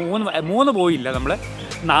 3 പോയില്ല, നമ്മൾ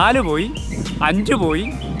 4 പോയി, 5 പോയി.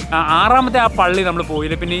 6ാമത്തെ ആ പള്ളി നമ്മൾ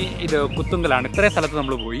പോയില്ല. പിന്നെ ഇത് കുത്തുങ്കലാണ്. ഇത്രയും സ്ഥലത്ത്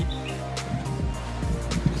നമ്മൾ പോയി.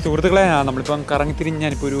 സുഹൃത്തുക്കളെ, നമ്മളിപ്പം കറങ്ങിത്തിരിഞ്ഞ്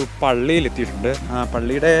ഞാനിപ്പോൾ ഒരു പള്ളിയിലെത്തിയിട്ടുണ്ട്.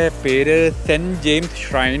 പള്ളിയുടെ പേര് സെൻറ്റ് ജെയിംസ്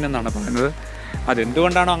ഷ്രൈൻ എന്നാണ് പറയുന്നത്.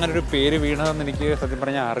 അതെന്തുകൊണ്ടാണോ അങ്ങനെ ഒരു പേര് വീണതെന്ന് എനിക്ക് സത്യം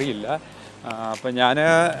പറഞ്ഞാൽ അറിയില്ല. അപ്പം ഞാൻ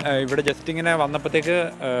ഇവിടെ ജസ്റ്റ് ഇങ്ങനെ വന്നപ്പോഴത്തേക്ക്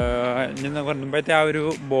മുമ്പത്തെ ആ ഒരു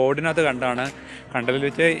ബോർഡിനകത്ത് കണ്ടതിൽ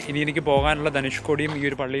വെച്ച് എനിക്ക് പോകാനുള്ള ധനുഷ്കോടിയും ഈ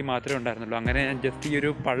ഒരു പള്ളിയും മാത്രമേ ഉണ്ടായിരുന്നുള്ളൂ. അങ്ങനെ ഞാൻ ജസ്റ്റ് ഈ ഒരു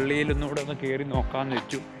പള്ളിയിലൊന്നുകൂടെ ഒന്ന് കയറി നോക്കാമെന്ന്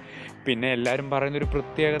വെച്ചു. പിന്നെ എല്ലാവരും പറയുന്നൊരു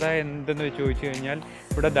പ്രത്യേകത എന്തെന്ന് ചോദിച്ചു കഴിഞ്ഞാൽ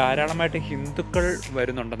ഇവിടെ ധാരാളമായിട്ട് ഹിന്ദുക്കൾ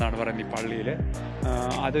വരുന്നുണ്ടെന്നാണ് പറയുന്നത് ഈ പള്ളിയിൽ.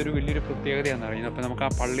 അതൊരു വലിയൊരു പ്രത്യേകതയാണെന്ന് അറിയുന്നത്. അപ്പോൾ നമുക്ക്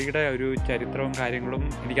ആ പള്ളിയുടെ ഒരു ചരിത്രവും കാര്യങ്ങളും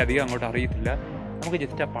എനിക്കധികം അങ്ങോട്ട് അറിയത്തില്ല. നമുക്ക്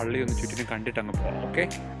ജസ്റ്റ് ആ പള്ളി ഒന്ന് ചുറ്റിനും കണ്ടിട്ട് അങ്ങ് പോകാം. ഓക്കെ,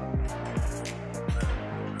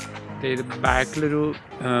 ഇത് ബാക്കിലൊരു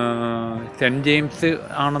സെൻറ്റ് ജെയിംസ്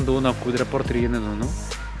ആണെന്ന് തോന്നുന്നു, കുതിരപ്പുറത്തിരിക്കുന്നത് തോന്നുന്നു.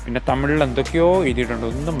 പിന്നെ തമിഴിൽ എന്തൊക്കെയോ എഴുതിയിട്ടുണ്ട്,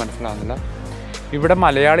 ഒന്നും മനസ്സിലാകുന്നില്ല. ഇവിടെ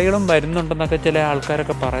മലയാളികളും വരുന്നുണ്ടെന്നൊക്കെ ചില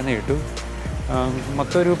ആൾക്കാരൊക്കെ പറയുന്നത് കേട്ടു.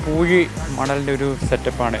 മൊത്തം ഒരു പൂഴി മണലിൻ്റെ ഒരു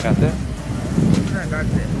സെറ്റപ്പാണ് ഇതിനകത്ത്.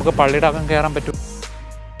 നമുക്ക് പള്ളിയുടെ അകം കയറാൻ പറ്റും.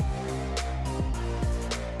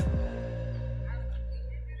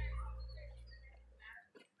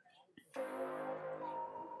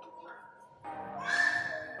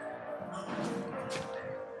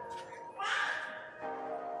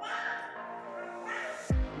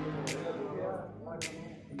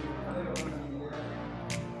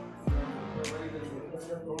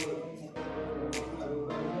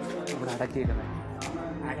 ഇവിടെ അടക്കിയിരിക്കുന്നത്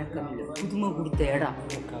പുതുമ കൊടുത്ത ഇടം.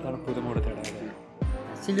 അതാണ് പുതുമ കൊടുത്ത ഇടം.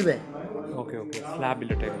 സിലുവ. ഓക്കെ,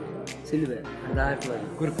 സ്ലാബിലിട്ടേ സിലുവ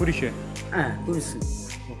അതായിട്ടുള്ളത് കുരിശ്. കുരിശ്.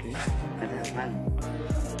 ഓക്കെ, അതാണ്.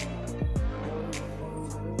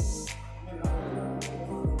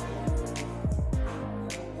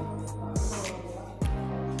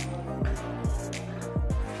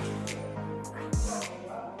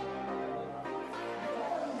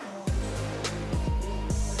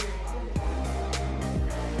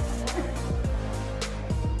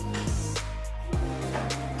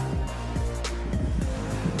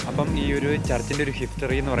 അപ്പം ഈ ഒരു ചർച്ചിൻ്റെ ഒരു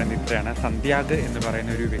ഹിസ്റ്ററി എന്ന് പറയുന്നത് ഇത്രയാണ്. സന്ത്യാഗ് എന്ന്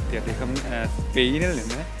പറയുന്ന ഒരു വ്യക്തി, അദ്ദേഹം സ്പെയിനിൽ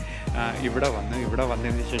നിന്ന് ഇവിടെ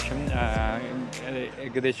വന്നതിന് ശേഷം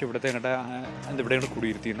ഏകദേശം ഇവിടെ കൊണ്ട്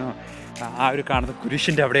കുടിയിരുത്തിയിരുന്നു. ആ ഒരു കാണുന്ന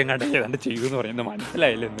കുരിശിൻ്റെ അവിടെയും ഏതാണ്ട് ചെയ്തു എന്ന് പറയുന്നത്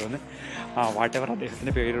മനസ്സിലായില്ല എന്തോന്ന്. വാട്ടെവർ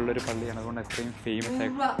അദ്ദേഹത്തിൻ്റെ പേരുള്ളൊരു പള്ളിയാണ്. അതുകൊണ്ട് അത്രയും ഫേമസ്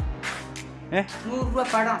ആയിട്ട്.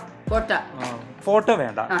 ഫോട്ടോ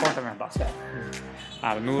വേണ്ട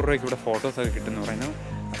 100 രൂപയ്ക്ക് ഇവിടെ ഫോട്ടോസൊക്കെ കിട്ടുമെന്ന് പറയുന്നു.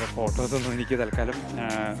 അപ്പോൾ ഫോട്ടോസൊന്നും എനിക്ക് തൽക്കാലം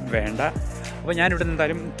വേണ്ട. അപ്പോൾ ഞാനിവിടെ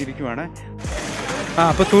എന്തായാലും തിരിക്കുവാണ്.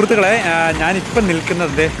 അപ്പോൾ സുഹൃത്തുക്കളെ, ഞാനിപ്പം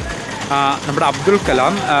നിൽക്കുന്നത് നമ്മുടെ അബ്ദുൽ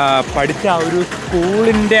കലാം പഠിച്ച ആ ഒരു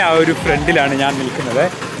സ്കൂളിൻ്റെ ആ ഒരു ഫ്രണ്ടിലാണ് ഞാൻ നിൽക്കുന്നത്.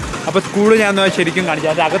 അപ്പോൾ സ്കൂൾ ഞാൻ ശരിക്കും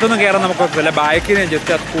കാണിച്ചാൽ അത് അകത്തൊന്നും കയറാൻ നമുക്ക് കുഴപ്പമില്ല. ബാക്കിൽ ഞാൻ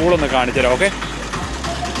ജസ്റ്റ് ആ സ്കൂളൊന്ന് കാണിച്ചു തരാം. ഓക്കെ,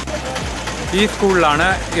 ഈ സ്കൂളിലാണ്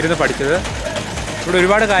ഇരുന്ന് പഠിച്ചത്. ഇവിടെ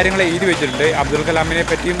ഒരുപാട് കാര്യങ്ങൾ എഴുതി വെച്ചിട്ടുണ്ട്. അബ്ദുൽ കലാമിനെ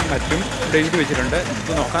പറ്റിയും മറ്റും ഇവിടെ എഴുതി വെച്ചിട്ടുണ്ട്.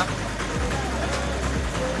 ഇത് നോക്കാം.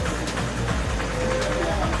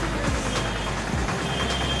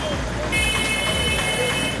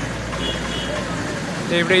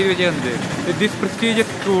 ഇവിടെ എഴുതി വെച്ചിട്ടുണ്ട്, this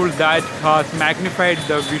prestigious school that has magnified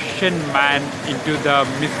the vision man in to the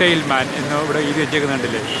missile മാൻ എന്ന് ഇവിടെ എഴുതി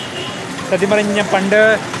വെച്ചേക്കുന്നുണ്ടല്ലേ. സത്യം പറഞ്ഞ് ഞാൻ പണ്ട്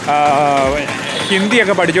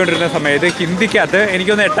ഹിന്ദിയൊക്കെ പഠിച്ചുകൊണ്ടിരുന്ന സമയത്ത് ഹിന്ദിക്കകത്ത്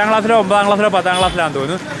എനിക്കൊന്ന് 8ാം ക്ലാസ്സിലോ 9ാം ക്ലാസ്സിലോ 10ാം ക്ലാസ്സിലാണെന്ന്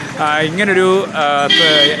തോന്നുന്നു ഇങ്ങനൊരു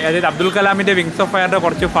അതായത് അബ്ദുൽ കലാമിൻ്റെ വിങ്സ് ഓഫ് ഫയറിൻ്റെ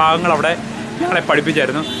കുറച്ച് ഭാഗങ്ങൾ അവിടെ ഞങ്ങളെ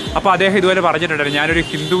പഠിപ്പിച്ചായിരുന്നു. അപ്പോൾ അദ്ദേഹം ഇതുപോലെ പറഞ്ഞിട്ടുണ്ടായിരുന്നു, ഞാനൊരു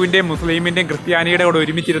ഹിന്ദുവിൻ്റെയും മുസ്ലിമിൻ്റെയും ക്രിസ്ത്യാനിയുടെ കൂടെ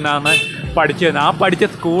ഒരുമിച്ചിരുന്നാണ് പഠിച്ചതെന്ന്. ആ പഠിച്ച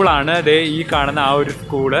സ്കൂളാണ് ഈ കാണുന്ന ആ ഒരു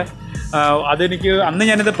സ്കൂള്. അതെനിക്ക് അന്ന്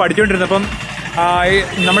ഞാനിത് പഠിച്ചുകൊണ്ടിരുന്നപ്പം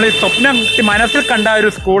നമ്മൾ സ്വപ്നം മനസ്സിൽ കണ്ട ഒരു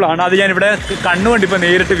സ്കൂളാണ്. അത് ഞാനിവിടെ കണ്ണുകൊണ്ടിപ്പോൾ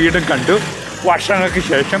നേരിട്ട് വീണ്ടും കണ്ടു വർഷങ്ങൾക്ക്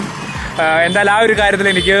ശേഷം. എന്തായാലും ആ ഒരു കാര്യത്തിൽ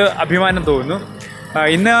എനിക്ക് അഭിമാനം തോന്നുന്നു.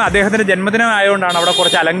 ഇന്ന് അദ്ദേഹത്തിൻ്റെ ജന്മദിനം ആയതുകൊണ്ടാണ് അവിടെ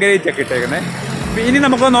കുറച്ച് അലങ്കരിച്ചൊക്കെ ഇട്ടേക്കുന്നത്. ഇനി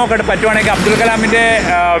നമുക്ക് നോക്കട്ടെ, പറ്റുവാണെങ്കിൽ അബ്ദുൽ കലാമിൻ്റെ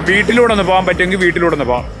വീട്ടിലൂടെ ഒന്ന് പോകാൻ പറ്റുമെങ്കിൽ വീട്ടിലൂടെ ഒന്ന്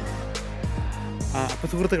പോകാം. അപ്പോൾ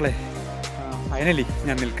സുഹൃത്തുക്കളെ, ഫൈനലി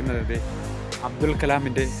ഞാൻ നിൽക്കുന്നത് അബ്ദുൽ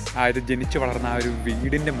കലാമിൻ്റെ ഇത് ജനിച്ചു വളർന്ന ആ ഒരു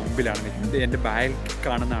വീടിൻ്റെ മുമ്പിലാണ് നിൽക്കുന്നത്. എൻ്റെ ബാക്കിൽ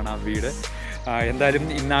കാണുന്നതാണ് ആ വീട്. എന്തായാലും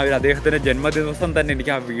ഇന്ന് ആ ഒരു അദ്ദേഹത്തിൻ്റെ ജന്മദിവസം തന്നെ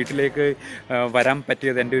എനിക്ക് ആ വീട്ടിലേക്ക് വരാൻ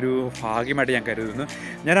പറ്റിയത് എൻ്റെ ഒരു ഭാഗ്യമായിട്ട് ഞാൻ കരുതുന്നു.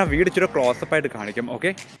 ഞാൻ ആ വീട് ഇച്ചിരി ക്ലോസപ്പായിട്ട് കാണിക്കാം.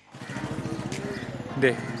 ഓക്കെ,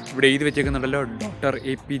 ഇവിടെ എഴുതി വെച്ചേക്കുന്നുണ്ടല്ലോ, doctor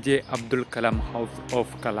APJ Abdul Kalam house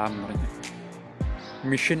of Kalam എന്ന് പറഞ്ഞ്,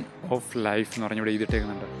 മിഷൻ ഓഫ് ലൈഫ് എന്ന് പറഞ്ഞ് ഇവിടെ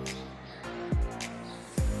എഴുതിയിട്ടേക്കുന്നുണ്ട്.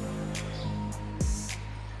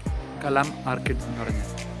 കലാം ആർക്കിഡ് എന്ന് പറഞ്ഞ്.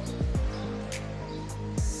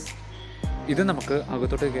 ഇത് നമുക്ക്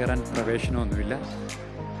അകത്തോട്ട് കയറാൻ പ്രവേശനമൊന്നുമില്ല.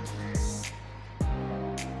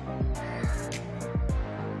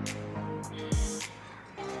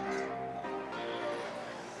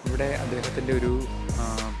 ഇവിടെ അദ്ദേഹത്തിൻ്റെ ഒരു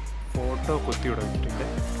ഫോട്ടോ കൊത്തിവിടെ വെച്ചിട്ടുണ്ട്.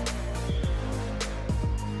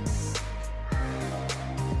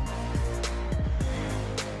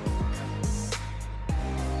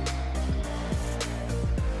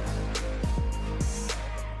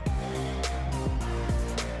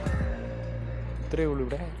 ഇത്രയേ ഉള്ളൂ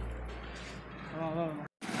ഇവിടെ.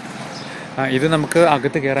 ഇത് നമുക്ക്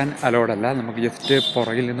അകത്ത് കയറാൻ അലോഡല്ല, നമുക്ക് ജസ്റ്റ്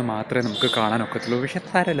പുറകിൽ നിന്ന് മാത്രമേ നമുക്ക് കാണാൻ ഒക്കത്തുള്ളൂ. പക്ഷേ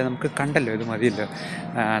സാരമില്ല, നമുക്ക് കണ്ടല്ലോ, ഇത് മതിയല്ലോ.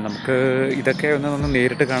 നമുക്ക് ഇതൊക്കെ ഒന്ന്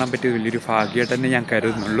നേരിട്ട് കാണാൻ പറ്റിയത് വലിയൊരു ഭാഗ്യമായിട്ട് തന്നെ ഞാൻ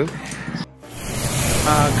കരുതുന്നുള്ളൂ.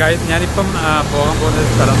 ഞാനിപ്പം പോകാൻ പോകുന്ന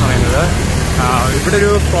സ്ഥലം എന്ന് പറയുന്നത്, ഇവിടെ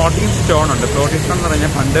ഒരു ഫ്ലോട്ടിംഗ് സ്റ്റോൺ ഉണ്ട്. ഫ്ലോട്ടിംഗ് സ്റ്റോൺ എന്ന്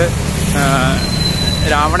പറഞ്ഞാൽ പണ്ട്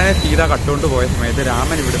രാവണനെ സീത കട്ടുകൊണ്ട് പോയ സമയത്ത്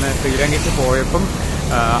രാമൻ ഇവിടുന്ന് ശ്രീലങ്കയ്ക്ക് പോയപ്പം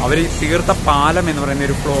അവർ തീർത്ത പാലം എന്ന് പറയുന്ന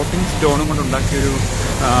ഒരു ഫ്ലോട്ടിംഗ് സ്റ്റോണും കൊണ്ടുണ്ടാക്കിയൊരു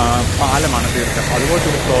പാലമാണ് തീർത്തത്. അതുപോലത്തെ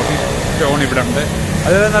ഒരു ഫ്ലോട്ടിംഗ് സ്റ്റോൺ ഇവിടെ ഉണ്ട്.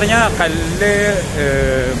 അതെന്ന് പറഞ്ഞാൽ കല്ല്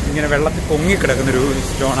ഇങ്ങനെ വെള്ളത്തിൽ പൊങ്ങിക്കിടക്കുന്നൊരു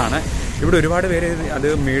സ്റ്റോണാണ്. ഇവിടെ ഒരുപാട് പേര് അത്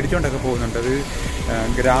മേടിച്ചുകൊണ്ടൊക്കെ പോകുന്നുണ്ട്. അത്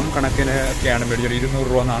ഗ്രാം കണക്കിന് ഒക്കെയാണ് മേടിച്ചത്. 200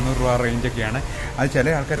 രൂപ 400 രൂപ റേഞ്ചൊക്കെയാണ്. അത് ചില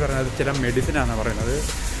ആൾക്കാർ പറയുന്നത് അത് ചില മെഡിസിനാണെന്ന് പറയുന്നത്.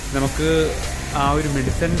 നമുക്ക് ആ ഒരു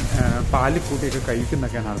മെഡിസിൻ പാലിൽ കൂട്ടിയൊക്കെ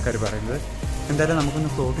കഴിക്കുന്നൊക്കെയാണ് ആൾക്കാർ പറയുന്നത്. എന്തായാലും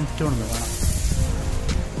നമുക്കൊന്ന് ഫ്ലോട്ടിംഗ് സ്റ്റോൺ ഒന്ന് കാണാം.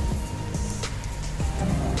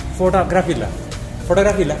 ഫോട്ടോഗ്രാഫി ഇല്ല.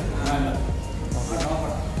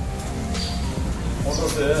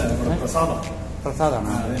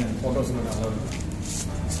 പ്രസാദാണ്.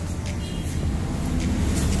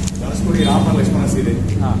 ധനുഷ്കോടി ராம லட்சுமண சீதை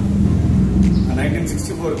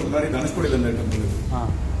 1964 முன்னாடி ധനുഷ്കോടിயில் இருந்த டெம்பிள்.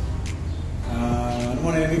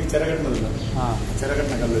 ஹனுமான் எனக்கு சிறகட்டினதில்ல,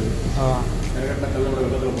 சிறகட்டின கல். சிறகட்டின கல் ഇവിടെ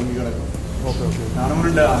വെള്ളത്തിൽ പൊങ്ങി കിടക്കും.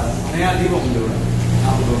 ഹനുമാനുണ്ട് അണയാദീപം ഉണ്ട് ഇവിടെ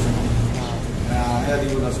 40 വർഷം.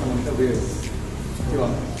 അണയാദീപ ദർശനം വന്നിട്ട് அப்படியே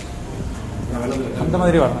சுற்றுவாங்க. വെള്ളത്തിൽ அந்த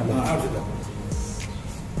மாதிரி வரணும்.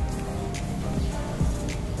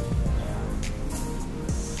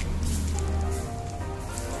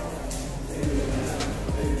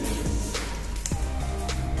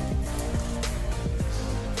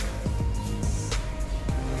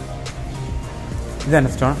 ഇതാണ്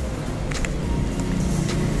സ്റ്റോൺ.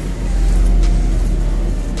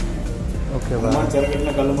 ഓക്കെ,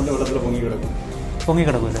 ചിറകെട്ടിന കല്ലും കൊണ്ട് വെള്ളത്തിൽ പൊങ്ങി കിടക്കും.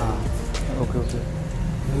 ഓക്കെ.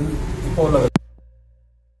 ഇപ്പോൾ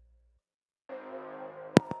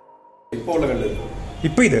ഉള്ള കല്ല്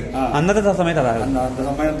ഇപ്പൊ ഇത് അന്നത്തെ സമയത്ത് അതാണ്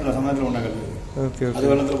സമയത്തിൽ ഉണ്ട കല്ല്. അത്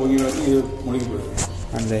വെള്ളത്തിൽ പൊങ്ങി കിടക്കും. ഇത് മുഴുകി പോയി.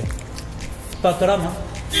 അതെ.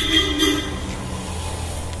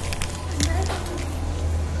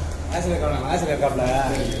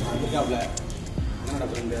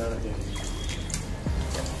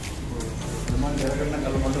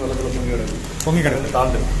 പൊങ്ങിക്കിടക്കും.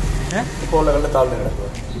 താഴ്ന്നു. ഇപ്പോൾ ഉള്ള കല്ല് താഴ്ന്നു കിടക്കുക.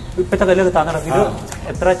 ഇപ്പോഴത്തെ കല്ലൊക്കെ താഴ്ന്നു കിടക്കും.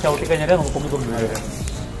 എത്ര ചവിട്ടി കഴിഞ്ഞാൽ നമുക്ക് പൊങ്ങി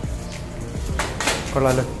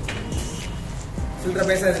കൊള്ളാലോ.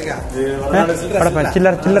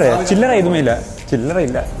 ചില്ലറ ഇതുമില്ല.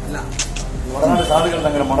 ചില്ലറയില്ല. സാധുക്കളുടെ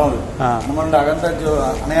അങ്ങനെ മടം. നമ്മളുടെ അകത്തെ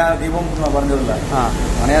അണയാ ദീപം പറഞ്ഞില്ല.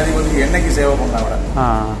 അണയാ ദീപത്തിൽ എണ്ണയ്ക്ക് സേവ ഉണ്ട് അവിടെ.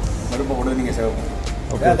 വെളുപ്പം കൂടുതൽ നിങ്ങൾ സേവ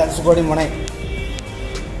ധനുഷ്കോടി മുണ.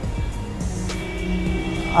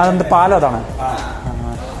 അതെന്ത് പാലം അതാണ്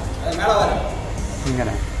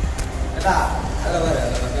ഇങ്ങനെ.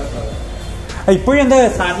 ഇപ്പോഴും എന്താ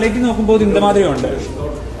സാറ്റലൈറ്റിൽ നോക്കുമ്പോൾ ഇത് ഇന്തമാതിരി ഉണ്ട്.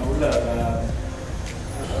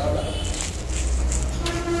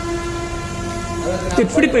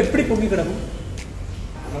 എപ്പിടി പൊങ്ങി കിടക്കും.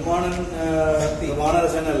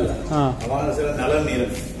 നലൻ നീലൻ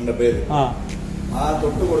എന്റെ പേര്. ആ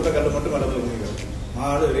തൊട്ട് കൊടുത്ത കല്ല് மட்டும் വെള്ളത്തിൽ പൊങ്ങി കിടക്കും.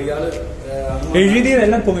 ആള് ഇയാള്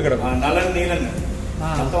എഴുതിയതെല്ലാം പൊങ്ങി കിടക്കും. നലൻ നീലൻ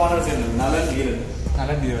നലൻ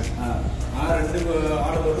നീലൻ. ആ രണ്ട്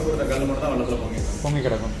ആള് തൊട്ട് കൊടുത്ത കല്ല് மட்டும் വെള്ളത്തിൽ പൊങ്ങി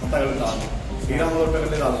കിടക്കും. മൊത്ത കല്ല് താഴ്ന്നു. ശ്രീരാമ തൊട്ട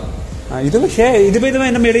കല്ല് താഴ്ന്നു. ഇത് പക്ഷേ ഇതിപ്പോ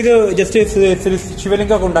എന്റെ മേളിൽ ഇത് ജസ്റ്റ്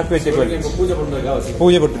ശിവലിംഗം ഒക്കെ ഉണ്ടാക്കി വെച്ചേക്കുമല്ലേ,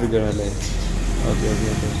 പൂജ പൊട്ടിരിക്കുകയാണല്ലേ. Okay okay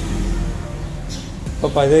okay.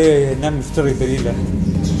 അപ്പൊ അത് എന്നാ മിസ്റ്ററി തെരിയില്ല.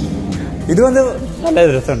 ഇത് വന്ന് നല്ല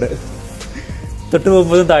രസമുണ്ട്. തൊട്ട്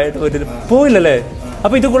പോകുമ്പോഴും താഴോട്ട് പോയിട്ട് പോയില്ലല്ലേ.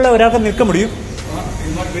 അപ്പൊ ഇതുക്കുള്ള ഒരാൾക്ക് നിൽക്കാൻ മുടിയും.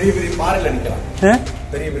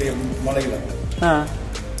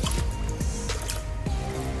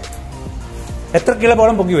 എത്ര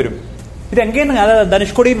കിലോളം പൊങ്ങി വരും ഇത്? എങ്ങനെയാണ് അത്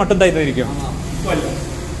ധനുഷ്കോടി മട്ടും തായിരിക്കും?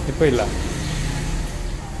 ഇപ്പൊ ഇല്ല.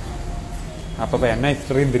 അപ്പൊ എന്നാ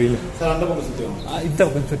ഇത്രയും തിരിയില്ല.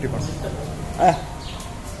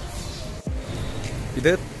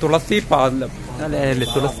 ഇത് തുളസി പാലം അല്ലേ?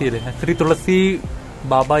 തുളസി അല്ലേ? ശ്രീ തുളസി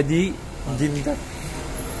ബാബാജി ജിന്ദ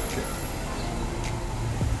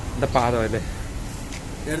പാദം അല്ലേ?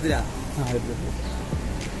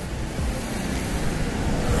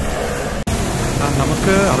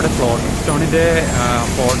 നമുക്ക് അവിടെ ഫ്ലോട്ടിംഗ് സ്റ്റോണിന്റെ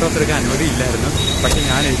ഫോട്ടോസ് എടുക്കാൻ അനുമതി ഇല്ലായിരുന്നു. പക്ഷെ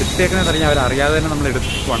ഞാൻ എടുത്തേക്കുന്നത് പറഞ്ഞാൽ അവരറിയാതെ തന്നെ നമ്മൾ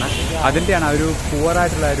എടുക്കുവാണ്. അതിൻ്റെയാണ് ആ ഒരു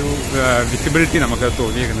പുവറായിട്ടുള്ള ഒരു വിസിബിലിറ്റി നമുക്ക്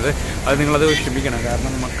തോന്നിയിരിക്കുന്നത്. അത് നിങ്ങളത് ക്ഷമിക്കണം.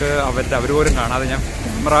 കാരണം നമുക്ക് അവർ പോലും കാണാതെ ഞാൻ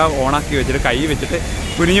ക്യാമറ ഓണാക്കി വെച്ചിട്ട് കൈ വെച്ചിട്ട്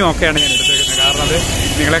കുനിഞ്ഞും ഒക്കെയാണ് ഞാൻ എടുത്തേക്കുന്നത്. കാരണം അത്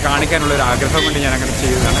നിങ്ങളെ കാണിക്കാനുള്ള ഒരു ആഗ്രഹം കൊണ്ട് ഞാൻ അങ്ങനെ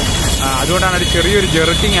ചെയ്തതാണ്. അതുകൊണ്ടാണ് ഒരു ചെറിയൊരു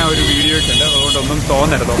ജെർക്കിങ് ആ ഒരു വീഡിയോയ്ക്കുണ്ട്. അതുകൊണ്ടൊന്നും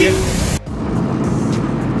തോന്നരുത്.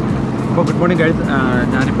 അപ്പോൾ ഗുഡ് മോർണിംഗ് ഗൈസ്.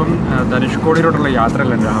 ഞാനിപ്പം ധനുഷ്കോടിയിലോട്ടുള്ള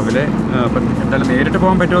യാത്രയിലാണ് രാവിലെ. അപ്പം എന്തായാലും നേരിട്ട്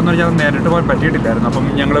പോകാൻ പറ്റുമോ എന്ന് പറഞ്ഞാൽ നേരിട്ട് പോകാൻ പറ്റിയിട്ടില്ലായിരുന്നു. അപ്പം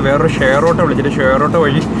ഞങ്ങൾ വേറൊരു ഷെയർ ഓട്ടോ വിളിച്ചിട്ട് ഷെയർ ഓട്ടോ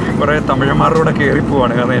വഴി കുറേ തമിഴന്മാരുടെ കൂടെ കയറി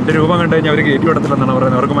പോവാണ്. കാരണം എൻ്റെ രൂപം കണ്ടു കഴിഞ്ഞാൽ അവർ കയറ്റി വിടത്തില്ലെന്നാണ്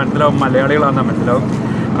പറയുന്നത്. അവർക്ക് മനസ്സിലാവും മലയാളികളാണെന്ന് മനസ്സിലാവും.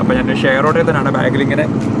 അപ്പോൾ ഞാൻ ഷെയർ ഓട്ടോയിൽ തന്നെയാണ് ബാഗിൽ ഇങ്ങനെ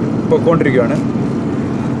പോയിക്കൊണ്ടിരിക്കുകയാണ്.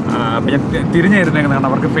 അപ്പോൾ ഞാൻ തിരിഞ്ഞിരുന്നേക്കുന്നത്.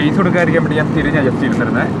 കാരണം അവർക്ക് ഫേസ് കൊടുക്കാതിരിക്കാൻ വേണ്ടി ഞാൻ തിരിഞ്ഞാണ് ജസ്റ്റ്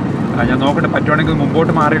ഇരുന്നിരുന്നത്. ഞാൻ നോക്കട്ടെ, പറ്റുവാണെങ്കിൽ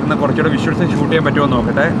മുമ്പോട്ട് മാറിയിരുന്ന് കുറച്ചുകൂടെ വിഷ്വൽസ് ഷൂട്ട് ചെയ്യാൻ പറ്റുമോ എന്ന്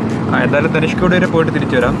നോക്കട്ടെ. എന്തായാലും ധനുഷ്കോടി വരെ പോയിട്ട്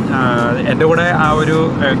തിരിച്ചു വരാം. എൻ്റെ കൂടെ ആ ഒരു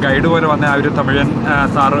ഗൈഡ് പോലെ വന്ന ആ ഒരു തമിഴൻ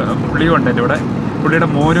സാറ് പുള്ളിയും ഉണ്ട് എൻ്റെ കൂടെ. പുള്ളിയുടെ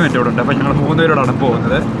മോനും എൻ്റെ കൂടെ ഉണ്ട്. അപ്പോൾ ഞങ്ങൾ 3 പേരോടാണ്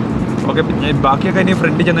പോകുന്നത്. ഓക്കെ, ബാക്കിയൊക്കെ ഇനി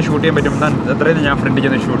ഫ്രണ്ടിൽ ചെന്ന് ഷൂട്ട് ചെയ്യാൻ പറ്റും. എത്രയും ഞാൻ ഫ്രണ്ടിൽ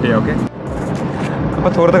ചെന്ന് ഷൂട്ട് ചെയ്യാം. ഓക്കെ.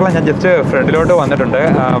 അപ്പോൾ സുഹൃത്തുക്കളെ, ഞാൻ ജസ്റ്റ് ഫ്രണ്ടിലോട്ട് വന്നിട്ടുണ്ട്.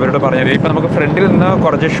 അവരോട് പറഞ്ഞത് ഇപ്പം നമുക്ക് ഫ്രണ്ടിൽ നിന്ന്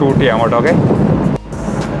കുറച്ച് ഷൂട്ട് ചെയ്യാം കേട്ടോ. ഓക്കെ.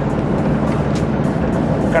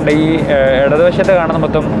 കണ്ട ഈ ഇടതുവശത്ത് കാണുന്ന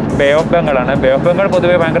മൊത്തം bay of ബംഗാളാണ്. Bay of Bengal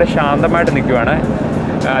പൊതുവേ ഭയങ്കര ശാന്തമായിട്ട് നിൽക്കുവാണ്.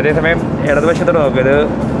 അതേസമയം ഇടതുവശത്തോട് നോക്കുക, ഇത്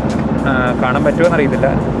കാണാൻ പറ്റുമോ അറിയത്തില്ല.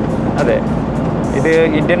 അതെ, ഇത്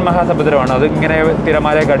ഇന്ത്യൻ മഹാസമുദ്രമാണ്. അത് ഇങ്ങനെ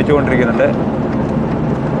തിരമാലയൊക്കെ അടിച്ചുകൊണ്ടിരിക്കുന്നുണ്ട്.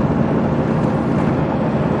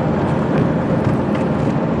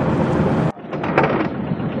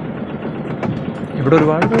 ഇവിടെ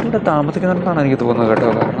ഒരുപാട് പേരുടെ താമസിക്കുന്നുണ്ടെന്നാണ് എനിക്ക് തോന്നുന്നത് കേട്ടോ.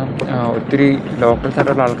 കാരണം ഒത്തിരി ലോക്കൽസ്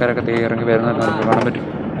ആയിട്ടുള്ള ആൾക്കാരൊക്കെ ഇറങ്ങി വരുന്നതെന്ന് നമുക്ക് കാണാൻ പറ്റും.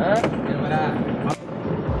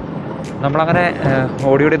 നമ്മളങ്ങനെ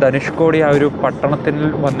ഓടി ധനുഷ്കോടി ആ ഒരു പട്ടണത്തിൽ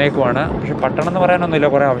വന്നേക്കുവാണ്. പക്ഷെ പട്ടണം എന്ന് പറയാനൊന്നുമില്ല,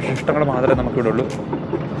 കുറേ അവശിഷ്ടങ്ങൾ മാത്രമേ നമുക്കിവിടെ ഉള്ളൂ.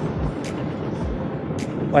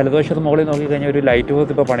 വലതുവശത്ത് മുകളിൽ നോക്കിക്കഴിഞ്ഞാൽ ഒരു ലൈറ്റ്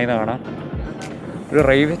ഹൗസ് ഇപ്പോൾ പണിയുന്ന കാണാം. ഒരു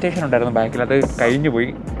റെയിൽവേ സ്റ്റേഷൻ ഉണ്ടായിരുന്നു ബാക്കിൽ, അത് കഴിഞ്ഞു പോയി.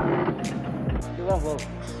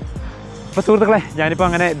 അപ്പോൾ സുഹൃത്തുക്കളെ, ഞാനിപ്പോൾ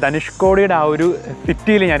അങ്ങനെ ധനുഷ്കോടിയുടെ ആ ഒരു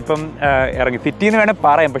സിറ്റിയിൽ ഞാനിപ്പം ഇറങ്ങി. സിറ്റി എന്ന് വേണേൽ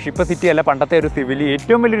പറയാം, പക്ഷേ ഇപ്പോൾ സിറ്റി അല്ല, പണ്ടത്തെ ഒരു സിവിലി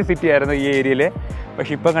ഏറ്റവും വലിയൊരു സിറ്റി ആയിരുന്നു ഈ ഏരിയയിൽ.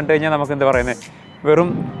 പക്ഷേ ഇപ്പോൾ കണ്ടു കഴിഞ്ഞാൽ നമുക്ക് എന്താ പറയുന്നത്, വെറും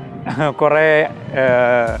കുറേ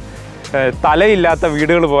തലയില്ലാത്ത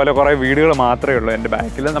വീടുകൾ പോലെ കുറേ വീടുകൾ മാത്രമേ ഉള്ളൂ എൻ്റെ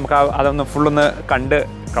ബാക്കിൽ. നമുക്ക് അതൊന്ന് ഫുള്ളൊന്ന് കണ്ട്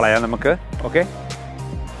കളയാം നമുക്ക്. ഓക്കെ,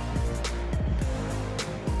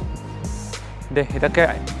 ഇതൊക്കെ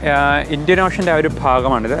ഇന്ത്യൻ ഓഷൻ്റെ ആ ഒരു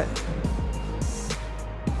ഭാഗമാണിത്.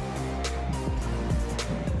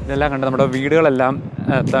 ഇതെല്ലാം കണ്ട് നമ്മുടെ വീടുകളെല്ലാം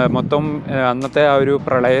മൊത്തം അന്നത്തെ ആ ഒരു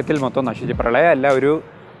പ്രളയത്തിൽ മൊത്തം നശിച്ചു. പ്രളയമല്ല, ഒരു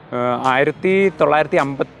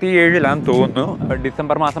 1957 തോന്നുന്നു,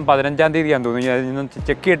 ഡിസംബർ മാസം 15-ാം തീയതിയാണെന്ന് തോന്നുന്നു. അതിൽ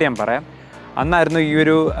ചെക്ക് ചെയ്തിട്ട് ഞാൻ പറയാം. അന്നായിരുന്നു ഈ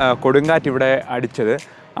ഒരു കൊടുങ്കാറ്റ് ഇവിടെ അടിച്ചത്.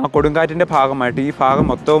 ആ കൊടുങ്കാറ്റിൻ്റെ ഭാഗമായിട്ട് ഈ ഭാഗം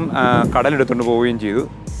മൊത്തവും കടലെടുത്തുകൊണ്ട് പോവുകയും ചെയ്തു.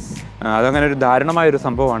 അതങ്ങനെ ഒരു ദാരുണമായൊരു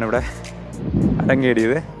സംഭവമാണ് ഇവിടെ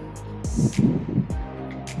അരങ്ങേറിയത്.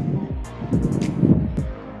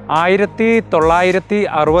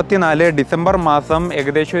 1964 ഡിസംബർ മാസം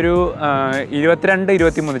ഏകദേശം ഒരു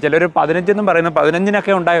 22-23, ചിലർ 15 എന്നും പറയുന്നു,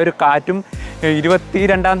 15-നൊക്കെ ഉണ്ടായ ഒരു കാറ്റും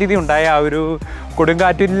 22-ാം തീയതി ഉണ്ടായ ആ ഒരു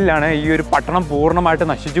കൊടുങ്കാറ്റിലാണ് ഈ ഒരു പട്ടണം പൂർണ്ണമായിട്ട്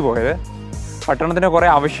നശിച്ചു പോയത്. പട്ടണത്തിൻ്റെ കുറേ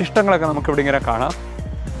അവശിഷ്ടങ്ങളൊക്കെ നമുക്കിവിടെ ഇങ്ങനെ കാണാം.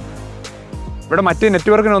 ഇവിടെ മറ്റ്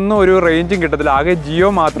നെറ്റ്വർക്കിനൊന്നും ഒരു റേഞ്ചും കിട്ടത്തില്ല. ആകെ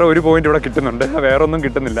ജിയോ മാത്രം ഒരു പോയിന്റ് ഇവിടെ കിട്ടുന്നുണ്ട്, വേറെ ഒന്നും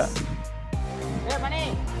കിട്ടുന്നില്ല.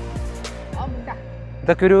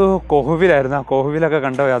 ഇതൊക്കെ ഒരു കോഹുവിലായിരുന്നു. ആ കോഹുവിലൊക്കെ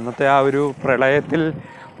കണ്ടോ, അന്നത്തെ ആ ഒരു പ്രളയത്തിൽ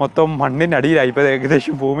മൊത്തം മണ്ണിനടിയിലായി. ഇപ്പോൾ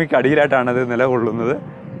ഏകദേശം ഭൂമിക്ക് അടിയിലായിട്ടാണത് നിലകൊള്ളുന്നത്.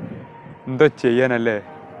 എന്തോ ചെയ്യാനല്ലേ,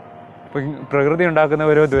 ഇപ്പം പ്രകൃതി ഉണ്ടാക്കുന്ന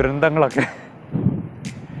ഓരോ ദുരന്തങ്ങളൊക്കെ.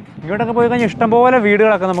 ഇങ്ങോട്ടൊക്കെ പോയി കഴിഞ്ഞാൽ ഇഷ്ടംപോലെ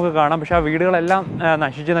വീടുകളൊക്കെ നമുക്ക് കാണാം. പക്ഷെ ആ വീടുകളെല്ലാം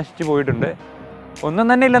നശിച്ച് പോയിട്ടുണ്ട്. ഒന്നും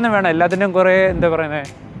തന്നെ ഇല്ലെന്ന് വേണം, എല്ലാത്തിൻ്റെയും കുറേ എന്താ പറയുന്നത്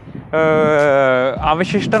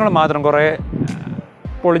അവശിഷ്ടങ്ങൾ മാത്രം, കുറേ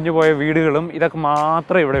പൊളിഞ്ഞു പോയ വീടുകളും ഇതൊക്കെ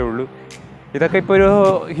മാത്രമേ ഇവിടെ ഉള്ളൂ. ഇതൊക്കെ ഇപ്പോൾ ഒരു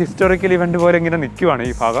ഹിസ്റ്റോറിക്കൽ ഇവൻ്റ് പോലെ ഇങ്ങനെ നിൽക്കുവാണ്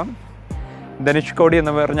ഈ ഭാഗം. ധനുഷ്കോടി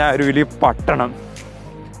എന്ന് പറഞ്ഞാൽ ഒരു വലിയ പട്ടണം.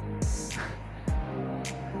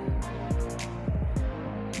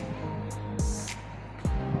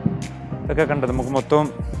 ഇതൊക്കെ കണ്ടത് നമുക്ക് മൊത്തം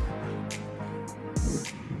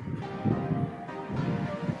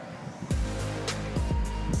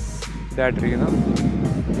ഇതായിട്ടിരിക്കുന്നു.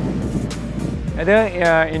 ഇത്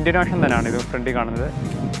ഇന്ത്യൻ ഓഷൻ തന്നെയാണ് ഇത് ഫ്രണ്ടിൽ കാണുന്നത്.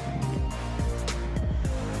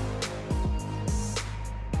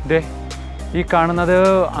 ഇതേ ഈ കാണുന്നത്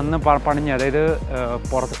അന്ന് പണിഞ്ഞ, അതായത്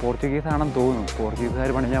പുറത്ത് പോർച്ചുഗീസാണെന്ന് തോന്നുന്നു,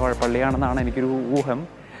 പോർച്ചുഗീസുകാർ പണിഞ്ഞ പള്ളിയാണെന്നാണ് എനിക്കൊരു ഊഹം.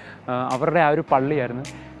 അവരുടെ ആ ഒരു പള്ളിയായിരുന്നു.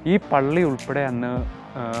 ഈ പള്ളി ഉൾപ്പെടെ അന്ന്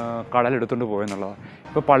കടലെടുത്തുകൊണ്ട് പോയെന്നുള്ളതാണ്.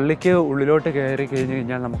 ഇപ്പോൾ പള്ളിക്ക് ഉള്ളിലോട്ട് കയറി കഴിഞ്ഞ്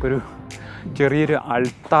കഴിഞ്ഞാൽ നമുക്കൊരു ചെറിയൊരു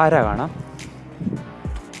അൾത്താര കാണാം.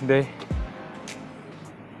 ഇതേ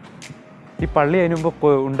ഈ പള്ളി അതിന് മുമ്പ്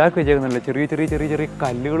ഉണ്ടാക്കി വെച്ചേക്കുന്നില്ല, ചെറിയ ചെറിയ ചെറിയ ചെറിയ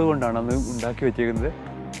കല്ലുകൾ കൊണ്ടാണ് അത് ഉണ്ടാക്കി വെച്ചേക്കുന്നത്.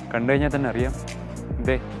 കണ്ടു കഴിഞ്ഞാൽ തന്നെ അറിയാം.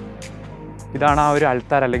 ഇതേ ഇതാണ് ആ ഒരു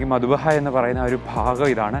അൾത്താര അല്ലെങ്കിൽ മധുബഹ എന്ന് പറയുന്ന ആ ഒരു ഭാഗം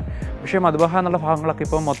ഇതാണ്. പക്ഷേ മധുബഹ എന്നുള്ള ഭാഗങ്ങളൊക്കെ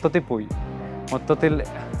ഇപ്പം മൊത്തത്തിൽ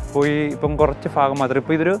പോയി ഇപ്പം കുറച്ച് ഭാഗം മാത്രം.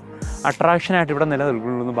 ഇപ്പോൾ ഇതൊരു അട്രാക്ഷനായിട്ട് ഇവിടെ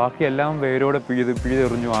നിലനിൽക്കുന്നു. ബാക്കിയെല്ലാം വേരോടെ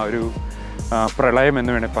പിഴുതെറിഞ്ഞു ആ ഒരു പ്രളയം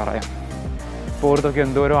എന്ന് വേണമെങ്കിൽ പറയാം. പോർത്തൊക്കെ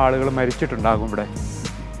എന്തോരോ ആളുകൾ മരിച്ചിട്ടുണ്ടാകും ഇവിടെ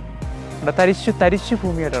തരിശു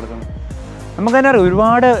ഭൂമിയായിട്ട് കിടക്കുന്നു. നമുക്കതിനെ അറിയാം,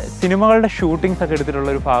 ഒരുപാട് സിനിമകളുടെ ഷൂട്ടിങ്സ് ഒക്കെ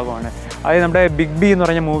എടുത്തിട്ടുള്ളൊരു ഭാഗമാണ്. അതായത് നമ്മുടെ ബിഗ് ബി എന്ന്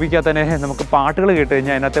പറഞ്ഞ മൂവിക്കകത്ത് തന്നെ നമുക്ക് പാട്ടുകൾ കേട്ട്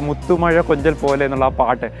കഴിഞ്ഞാൽ അതിനകത്തെ മുത്തുമഴ കൊഞ്ചൽ പോലെ എന്നുള്ള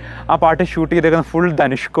ആ പാട്ട് ഷൂട്ട് ചെയ്തേക്കുന്നത് ഫുൾ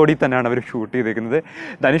ധനുഷ്കോടി തന്നെയാണ് അവർ ഷൂട്ട് ചെയ്തേക്കുന്നത്.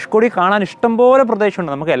 ധനുഷ്കോടി കാണാൻ ഇഷ്ടംപോലെ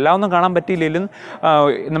പ്രദേശമുണ്ട്. നമുക്ക് എല്ലാം ഒന്നും കാണാൻ പറ്റിയില്ലെങ്കിലും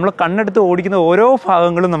നമ്മൾ കണ്ണെടുത്ത് ഓടിക്കുന്ന ഓരോ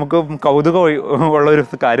ഭാഗങ്ങളും നമുക്ക് കൗതുകം ഉള്ളൊരു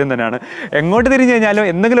കാര്യം തന്നെയാണ്. എങ്ങോട്ട് തിരിഞ്ഞ് കഴിഞ്ഞാലും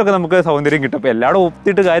എന്തെങ്കിലുമൊക്കെ നമുക്ക് സൗന്ദര്യം കിട്ടും. അപ്പോൾ എല്ലാവരും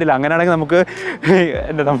ഒത്തിട്ട് കാര്യമില്ല. അങ്ങനെയാണെങ്കിൽ നമുക്ക്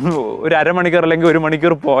ഒരു അരമണിക്കൂർ അല്ലെങ്കിൽ 1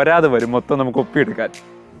 മണിക്കൂർ പോരാതെ വരും മൊത്തം നമുക്ക് ഒപ്പിയെടുക്കാൻ.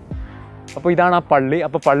 അപ്പോൾ ഇതാണ് ആ പള്ളി.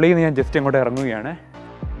 അപ്പോൾ പള്ളിയിൽ നിന്ന് ഞാൻ ജസ്റ്റ് അങ്ങോട്ട് ഇറങ്ങുകയാണ്.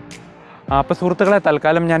 അപ്പോൾ സുഹൃത്തുക്കളെ,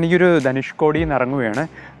 തൽക്കാലം ഞാൻ ഈ ഒരു ധനുഷ്കോടിയിൽ നിന്ന് ഇറങ്ങുകയാണ്.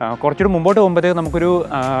 കുറച്ചുകൂടി മുമ്പോട്ട് പോകുമ്പോഴത്തേക്ക് നമുക്കൊരു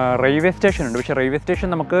റെയിൽവേ സ്റ്റേഷൻ ഉണ്ട്. പക്ഷേ റെയിൽവേ സ്റ്റേഷൻ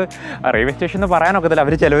എന്ന് പറയാനൊക്കത്തില്ല.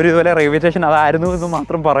 അവർ ചിലവർ ഇതുപോലെ റെയിൽവേ സ്റ്റേഷൻ അതായിരുന്നു എന്ന്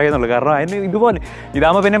മാത്രം പറയുന്നുള്ളൂ. കാരണം അതിന് ഇതുപോലെ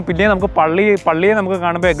ഇതാകുമ്പോൾ പിന്നെ നമുക്ക് പള്ളിയെ നമുക്ക്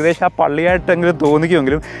കാണുമ്പോൾ ഏകദേശം ആ പള്ളിയായിട്ടെങ്കിലും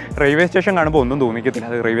തോന്നിക്കുമെങ്കിലും റെയിൽവേ സ്റ്റേഷൻ കാണുമ്പോൾ ഒന്നും തോന്നിക്കത്തില്ല,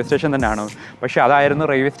 അത് റെയിൽവേ സ്റ്റേഷൻ തന്നെയാണ്. പക്ഷേ അതായിരുന്നു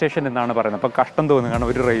റെയിൽവേ സ്റ്റേഷൻ എന്നാണ് പറയുന്നത്. അപ്പോൾ കഷ്ടം തോന്നുന്നു. കാരണം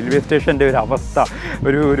ഒരു റെയിൽവേ സ്റ്റേഷൻ്റെ ഒരു അവസ്ഥ,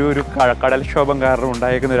 ഒരു കടൽക്ഷോഭം കാരണം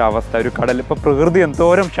ഉണ്ടായിരിക്കുന്ന ഒരു അവസ്ഥ, ഒരു കടൽ. ഇപ്പോൾ പ്രകൃതി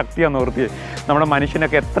എന്തോരം ശക്തിയാണെന്ന് ഓർത്തി നമ്മുടെ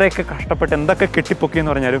മനുഷ്യനൊക്കെ എത്രയൊക്കെ കഷ്ടപ്പെട്ട് എന്തൊക്കെ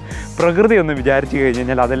കെട്ടിപ്പൊക്കിയെന്ന് പറഞ്ഞാലും പ്രകൃതി ഒന്ന് വിചാരിച്ചു കഴിഞ്ഞ്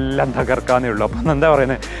കഴിഞ്ഞാൽ അതെല്ലാം തകർക്കാന്നേ ഉള്ളൂ. അപ്പം എന്താ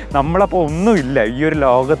പറയുന്നത്, നമ്മളപ്പോൾ ഒന്നുമില്ല ഈ ഒരു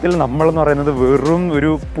ലോകത്തിൽ. നമ്മളെന്ന് പറയുന്നത് വെറും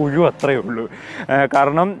ഒരു പുഴു അത്രയേ ഉള്ളൂ.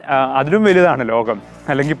 കാരണം അതിലും വലുതാണ് ലോകം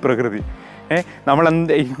അല്ലെങ്കിൽ പ്രകൃതി.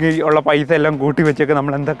 ഉള്ള പൈസ എല്ലാം കൂട്ടി വെച്ചൊക്കെ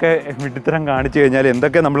നമ്മൾ എന്തൊക്കെ വിഡിത്തരം കാണിച്ചു കഴിഞ്ഞാലും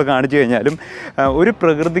എന്തൊക്കെ നമ്മൾ കാണിച്ചു കഴിഞ്ഞാലും ഒരു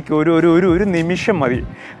പ്രകൃതിക്ക് ഒരു നിമിഷം മതി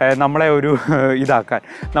നമ്മളെ ഇതാക്കാൻ.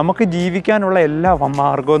 നമുക്ക് ജീവിക്കാനുള്ള എല്ലാ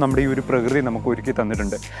മാർഗവും നമ്മുടെ ഈ ഒരു പ്രകൃതി നമുക്ക് ഒരുക്കി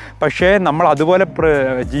തന്നിട്ടുണ്ട്. പക്ഷേ നമ്മൾ അതുപോലെ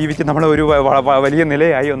ജീവിച്ച് നമ്മൾ ഒരു വലിയ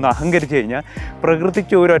നിലയായി ഒന്ന് അഹങ്കരിച്ച് കഴിഞ്ഞാൽ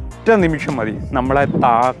പ്രകൃതിക്ക് ഒരൊറ്റ നിമിഷം മതി നമ്മളെ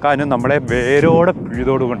താക്കാനും നമ്മളെ വേരോടെ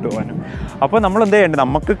പിഴുതോട് കൊണ്ടുപോകാനും. അപ്പോൾ നമ്മൾ എന്താ ചെയ്യേണ്ടത്,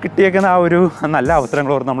 നമുക്ക് കിട്ടിയേക്കുന്ന ആ ഒരു നല്ല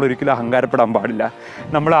അവസരങ്ങൾ ഓർത്ത് നമ്മൾ ഒരിക്കലും അഹങ്കാരപ്പെടാൻ പാടില്ല.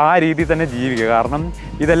 നമ്മൾ ആ രീതിയിൽ തന്നെ ജീവിക്കുക. കാരണം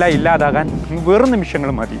ഇതെല്ലാം ഇല്ലാതാകാൻ വെറും നിമിഷങ്ങൾ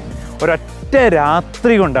മതി. ഒരൊറ്റ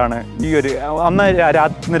രാത്രി കൊണ്ടാണ് ഈ ഒരു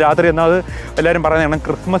രാത്രി എന്നാൽ എല്ലാവരും പറയുന്നതാണ്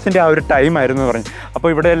ക്രിസ്മസിൻ്റെ ആ ഒരു ടൈമായിരുന്നു പറഞ്ഞു. അപ്പോൾ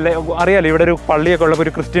ഇവിടെ അറിയാലോ, ഇവിടെ ഒരു പള്ളിയൊക്കെ ഉള്ളപ്പോൾ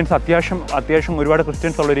ഒരു ക്രിസ്ത്യൻസ് അത്യാവശ്യം ഒരുപാട്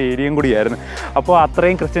ക്രിസ്ത്യൻസ് ഉള്ളൊരു ഏരിയയും കൂടിയായിരുന്നു. അപ്പോൾ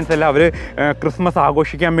അത്രയും ക്രിസ്ത്യൻസ് എല്ലാം അവർ ക്രിസ്മസ്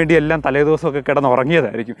ആഘോഷിക്കാൻ വേണ്ടി എല്ലാം തലേദിവസമൊക്കെ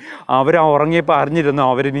കിടന്നുറങ്ങിയതായിരിക്കും. അവർ ഉറങ്ങിയപ്പോൾ അറിഞ്ഞിരുന്നു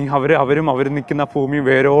അവർ നിൽക്കുന്ന ഭൂമി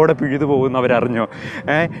വേരോടെ പിഴുതു പോകുന്ന അവരറിഞ്ഞോ.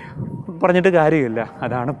 പറഞ്ഞിട്ട് കാര്യമില്ല,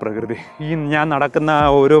 അതാണ് പ്രകൃതി. ഈ ഞാൻ നടക്കുന്ന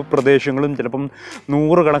ഓരോ പ്രദേശങ്ങളും ചിലപ്പം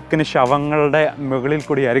 100 കണക്കിന് ശവങ്ങളുടെ മുകളിൽ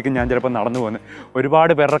കൂടിയായിരിക്കും ഞാൻ ചിലപ്പോൾ നടന്നു പോകുന്നത്.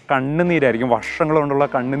 ഒരുപാട് പേരുടെ കണ്ണുനീരായിരിക്കും, വർഷങ്ങൾ കൊണ്ടുള്ള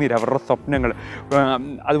കണ്ണുനീര്, അവരുടെ സ്വപ്നങ്ങൾ.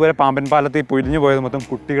 അതുപോലെ പാമ്പൻ പാലത്തിൽ പൊലിഞ്ഞു പോയത് മൊത്തം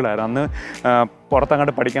കുട്ടികളായിരുന്നു. അന്ന്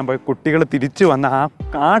പുറത്തങ്ങോട്ട് പഠിക്കാൻ പോയി കുട്ടികൾ തിരിച്ചു വന്ന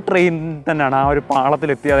ആ ട്രെയിൻ തന്നെയാണ് ആ ഒരു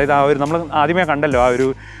പാളത്തിലെത്തി. അതായത് ആ ഒരു നമ്മൾ ആദ്യമേ കണ്ടല്ലോ ആ ഒരു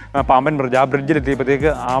പാമ്പൻ ബ്രിഡ്ജ്, ആ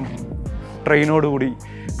ബ്രിഡ്ജിലെത്തിയപ്പോഴത്തേക്ക് ആ ട്രെയിനോടുകൂടി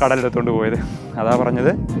കടലെടുത്തുകൊണ്ട് പോയത്. അതാ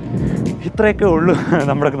പറഞ്ഞത്, ഇത്രയൊക്കെ ഉള്ളൂ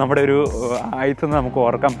നമ്മുടെ ഒരു ആയുസ് നമുക്ക്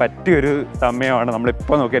ഓർക്കാൻ പറ്റിയൊരു സമയമാണ്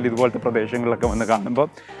നമ്മളിപ്പോൾ നോക്കിയാൽ ഇതുപോലത്തെ പ്രദേശങ്ങളിലൊക്കെ വന്ന് കാണുമ്പോൾ.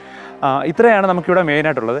 ഇത്രയാണ് നമുക്കിവിടെ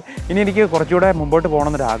മെയിനായിട്ടുള്ളത്. ഇനി എനിക്ക് കുറച്ചുകൂടെ മുമ്പോട്ട്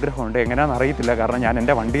പോകണമെന്നൊരു ആഗ്രഹമുണ്ട്. എങ്ങനെയാണെന്ന് അറിയത്തില്ല. കാരണം ഞാൻ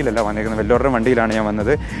എൻ്റെ വണ്ടിയിലല്ല വന്നേക്കുന്നത്, വല്ലവരുടെ വണ്ടിയിലാണ് ഞാൻ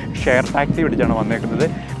വന്നത്. ഷെയർ ടാക്സി പിടിച്ചാണ് വന്നേക്കുന്നത്.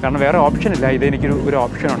 കാരണം വേറെ ഓപ്ഷൻ ഇല്ല, ഇതെനിക്കൊരു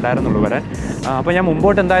ഓപ്ഷൻ ഉണ്ടായിരുന്നുള്ളൂ വരാൻ. അപ്പോൾ ഞാൻ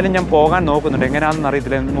മുമ്പോട്ട് എന്തായാലും ഞാൻ പോകാൻ നോക്കുന്നുണ്ട്. എങ്ങനെയാണെന്ന്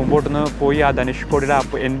അറിയത്തില്ല. മുമ്പോട്ടൊന്ന് പോയി ആ ധനുഷ്കോടിയുടെ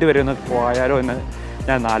എൻഡ് വരെ ഒന്ന് പോയാലോ എന്ന്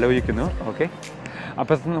ഞാൻ ആലോചിക്കുന്നു. ഓക്കെ,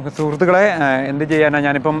 അപ്പം സുഹൃത്തുക്കളെ എന്ത് ചെയ്യാനാണ്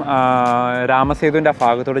ഞാനിപ്പം രാമസേതുവിൻ്റെ ആ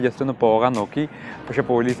ഭാഗത്തോട് ജസ്റ്റ് ഒന്ന് പോകാൻ നോക്കി. പക്ഷേ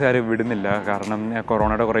പോലീസുകാർ വിടുന്നില്ല. കാരണം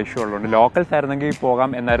കൊറോണയുടെ കുറേ ഇഷ്യൂ ഉള്ളതുകൊണ്ട്. ലോക്കൽസ് ആയിരുന്നെങ്കിൽ പോകാം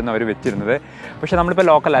എന്നായിരുന്നു അവർ വെച്ചിരുന്നത്. പക്ഷേ നമ്മളിപ്പോൾ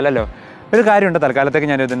ലോക്കൽ അല്ലല്ലോ. ഒരു കാര്യമുണ്ട്, തൽക്കാലത്തേക്ക്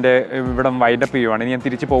ഞാൻ ഇതിൻ്റെ ഇവിടെ വൈൻഡപ്പ് ചെയ്യുവാണ്. ഇനി ഞാൻ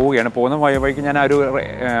തിരിച്ച് പോവുകയാണ്. പോകുന്ന വഴിക്ക് ഞാൻ ഒരു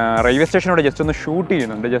റെയിൽവേ സ്റ്റേഷനോട് ജസ്റ്റ് ഒന്ന് ഷൂട്ട്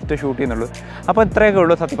ചെയ്യുന്നുള്ളൂ. അപ്പോൾ ഇത്രയൊക്കെ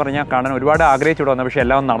ഉള്ളൂ. സത്യം പറഞ്ഞാൽ കാണാൻ ഒരുപാട് ആഗ്രഹിച്ചു ഇവിടെ വന്നത്, പക്ഷേ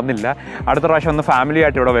എല്ലാം നടന്നില്ല. അടുത്ത പ്രാവശ്യം ഒന്ന്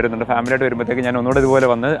ഫാമിലിയായിട്ട് ഇവിടെ വരുന്നുണ്ട്. ഫാമിലിയായിട്ട് വരുമ്പോഴത്തേക്ക് ഞാൻ ഒന്നുകൂടെ ഇതുപോലെ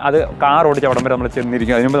വന്ന് അത് കാർ ഓടിച്ച് അവിടം വരെ നമ്മൾ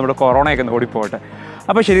ചെന്നിരിക്കും. അതിന് മുമ്പ് നമ്മുടെ കൊറോണയൊക്കെ ഒന്ന് ഓടിപ്പോട്ടെ.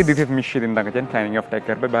 അപ്പോൾ ശരി, ദിസ് ഇസ് മിഷ് ഇതിൻ Thankachan signing off. Take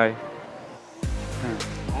care, by.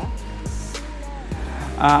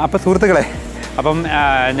 അപ്പോൾ സുഹൃത്തുക്കളെ, അപ്പം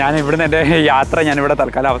ഞാൻ ഇവിടുന്ന് എൻ്റെ യാത്ര ഞാനിവിടെ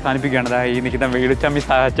തൽക്കാലം അവസാനിപ്പിക്കുകയാണ്. ഈ നിൽക്കുന്ന വേലുച്ചമ്മി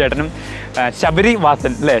ചേട്ടനും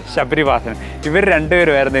ശബരിവാസൻ ഇവർ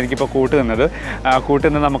രണ്ടുപേരുമായിരുന്നു എനിക്കിപ്പോൾ കൂട്ടുനിന്നത്.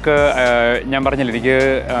 നമുക്ക് ഞാൻ പറഞ്ഞില്ല, എനിക്ക്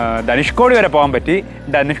ധനുഷ്കോടി വരെ പോകാൻ പറ്റി.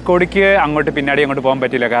 ധനുഷ്കോടിക്ക് പിന്നാടി അങ്ങോട്ട് പോകാൻ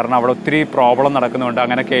പറ്റില്ല. കാരണം അവിടെ ഒത്തിരി പ്രോബ്ലം നടക്കുന്നുണ്ട്.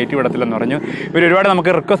 അങ്ങനെ കയറ്റി വിടത്തില്ലെന്ന് പറഞ്ഞു. ഇവർ ഒരുപാട്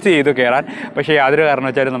നമുക്ക് റിക്വസ്റ്റ് ചെയ്തു കയറാൻ. പക്ഷേ യാതൊരു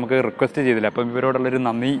കാരണവശാലും നമുക്ക് റിക്വസ്റ്റ് ചെയ്തില്ല. അപ്പം ഇവരോടുള്ളൊരു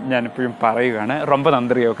നന്ദി ഞാനിപ്പോഴും പറയുകയാണ്. ரொம்ப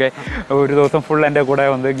നന്ദി. ഓക്കെ, ഒരു ദിവസം ഫുൾ എൻ്റെ കൂടെ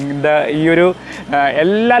വന്ന് ഈ ഒരു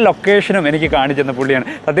എല്ലാ ലൊക്കേഷനും എനിക്ക് കാണിച്ചു തന്ന പുള്ളിയാണ്.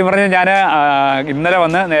 സത്യം പറഞ്ഞാൽ ഞാൻ ഇന്നലെ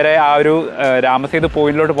വന്ന് നേരെ ആ ഒരു രാമസേതു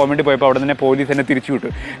പോയിന്റിലോട്ട് പോകാൻ വേണ്ടി പോയപ്പോൾ അവിടെ തന്നെ പോലീസ് എന്നെ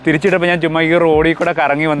തിരിച്ചിട്ടപ്പോൾ ഞാൻ ചുമ്മാ ഈ റോഡിൽ കൂടെ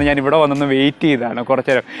കറങ്ങി വന്ന് ഞാൻ ഇവിടെ വന്നൊന്ന് വെയിറ്റ് ചെയ്താണ്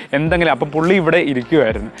കുറച്ച് നേരം എന്തെങ്കിലും. അപ്പം പുള്ളി ഇവിടെ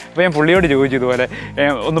ഇരിക്കുമായിരുന്നു. അപ്പോൾ ഞാൻ പുള്ളിയോട് ചോദിച്ചു ഇതുപോലെ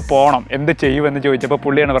ഒന്ന് പോകണം, എന്ത് ചെയ്യുമെന്ന് ചോദിച്ചപ്പോൾ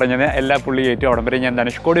പുള്ളിയാണ് പറഞ്ഞത് എല്ലാ പുള്ളി ഏറ്റവും അവിടെ വരെ ഞാൻ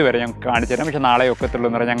ധനുഷ്കോടി വരെ ഞാൻ കാണിച്ചു തരാം, പക്ഷേ നാളെ ഒക്കത്തുള്ളൂ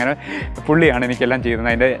എന്ന് പറഞ്ഞാൽ അങ്ങനെ പുള്ളിയാണ് എനിക്കെല്ലാം ചെയ്യുന്നത്.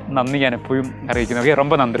 അതിൻ്റെ നന്ദി ഞാൻ എപ്പോഴും അറിയിക്കുന്നു. ഓക്കെ,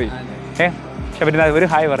 ரொம்ப നന്ദി. ശബരിനാഥ് ഒരു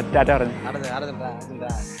ഹായ് പറഞ്ഞു, ടാറ്റ പറഞ്ഞു.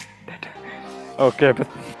 ഓക്കെ, അപ്പം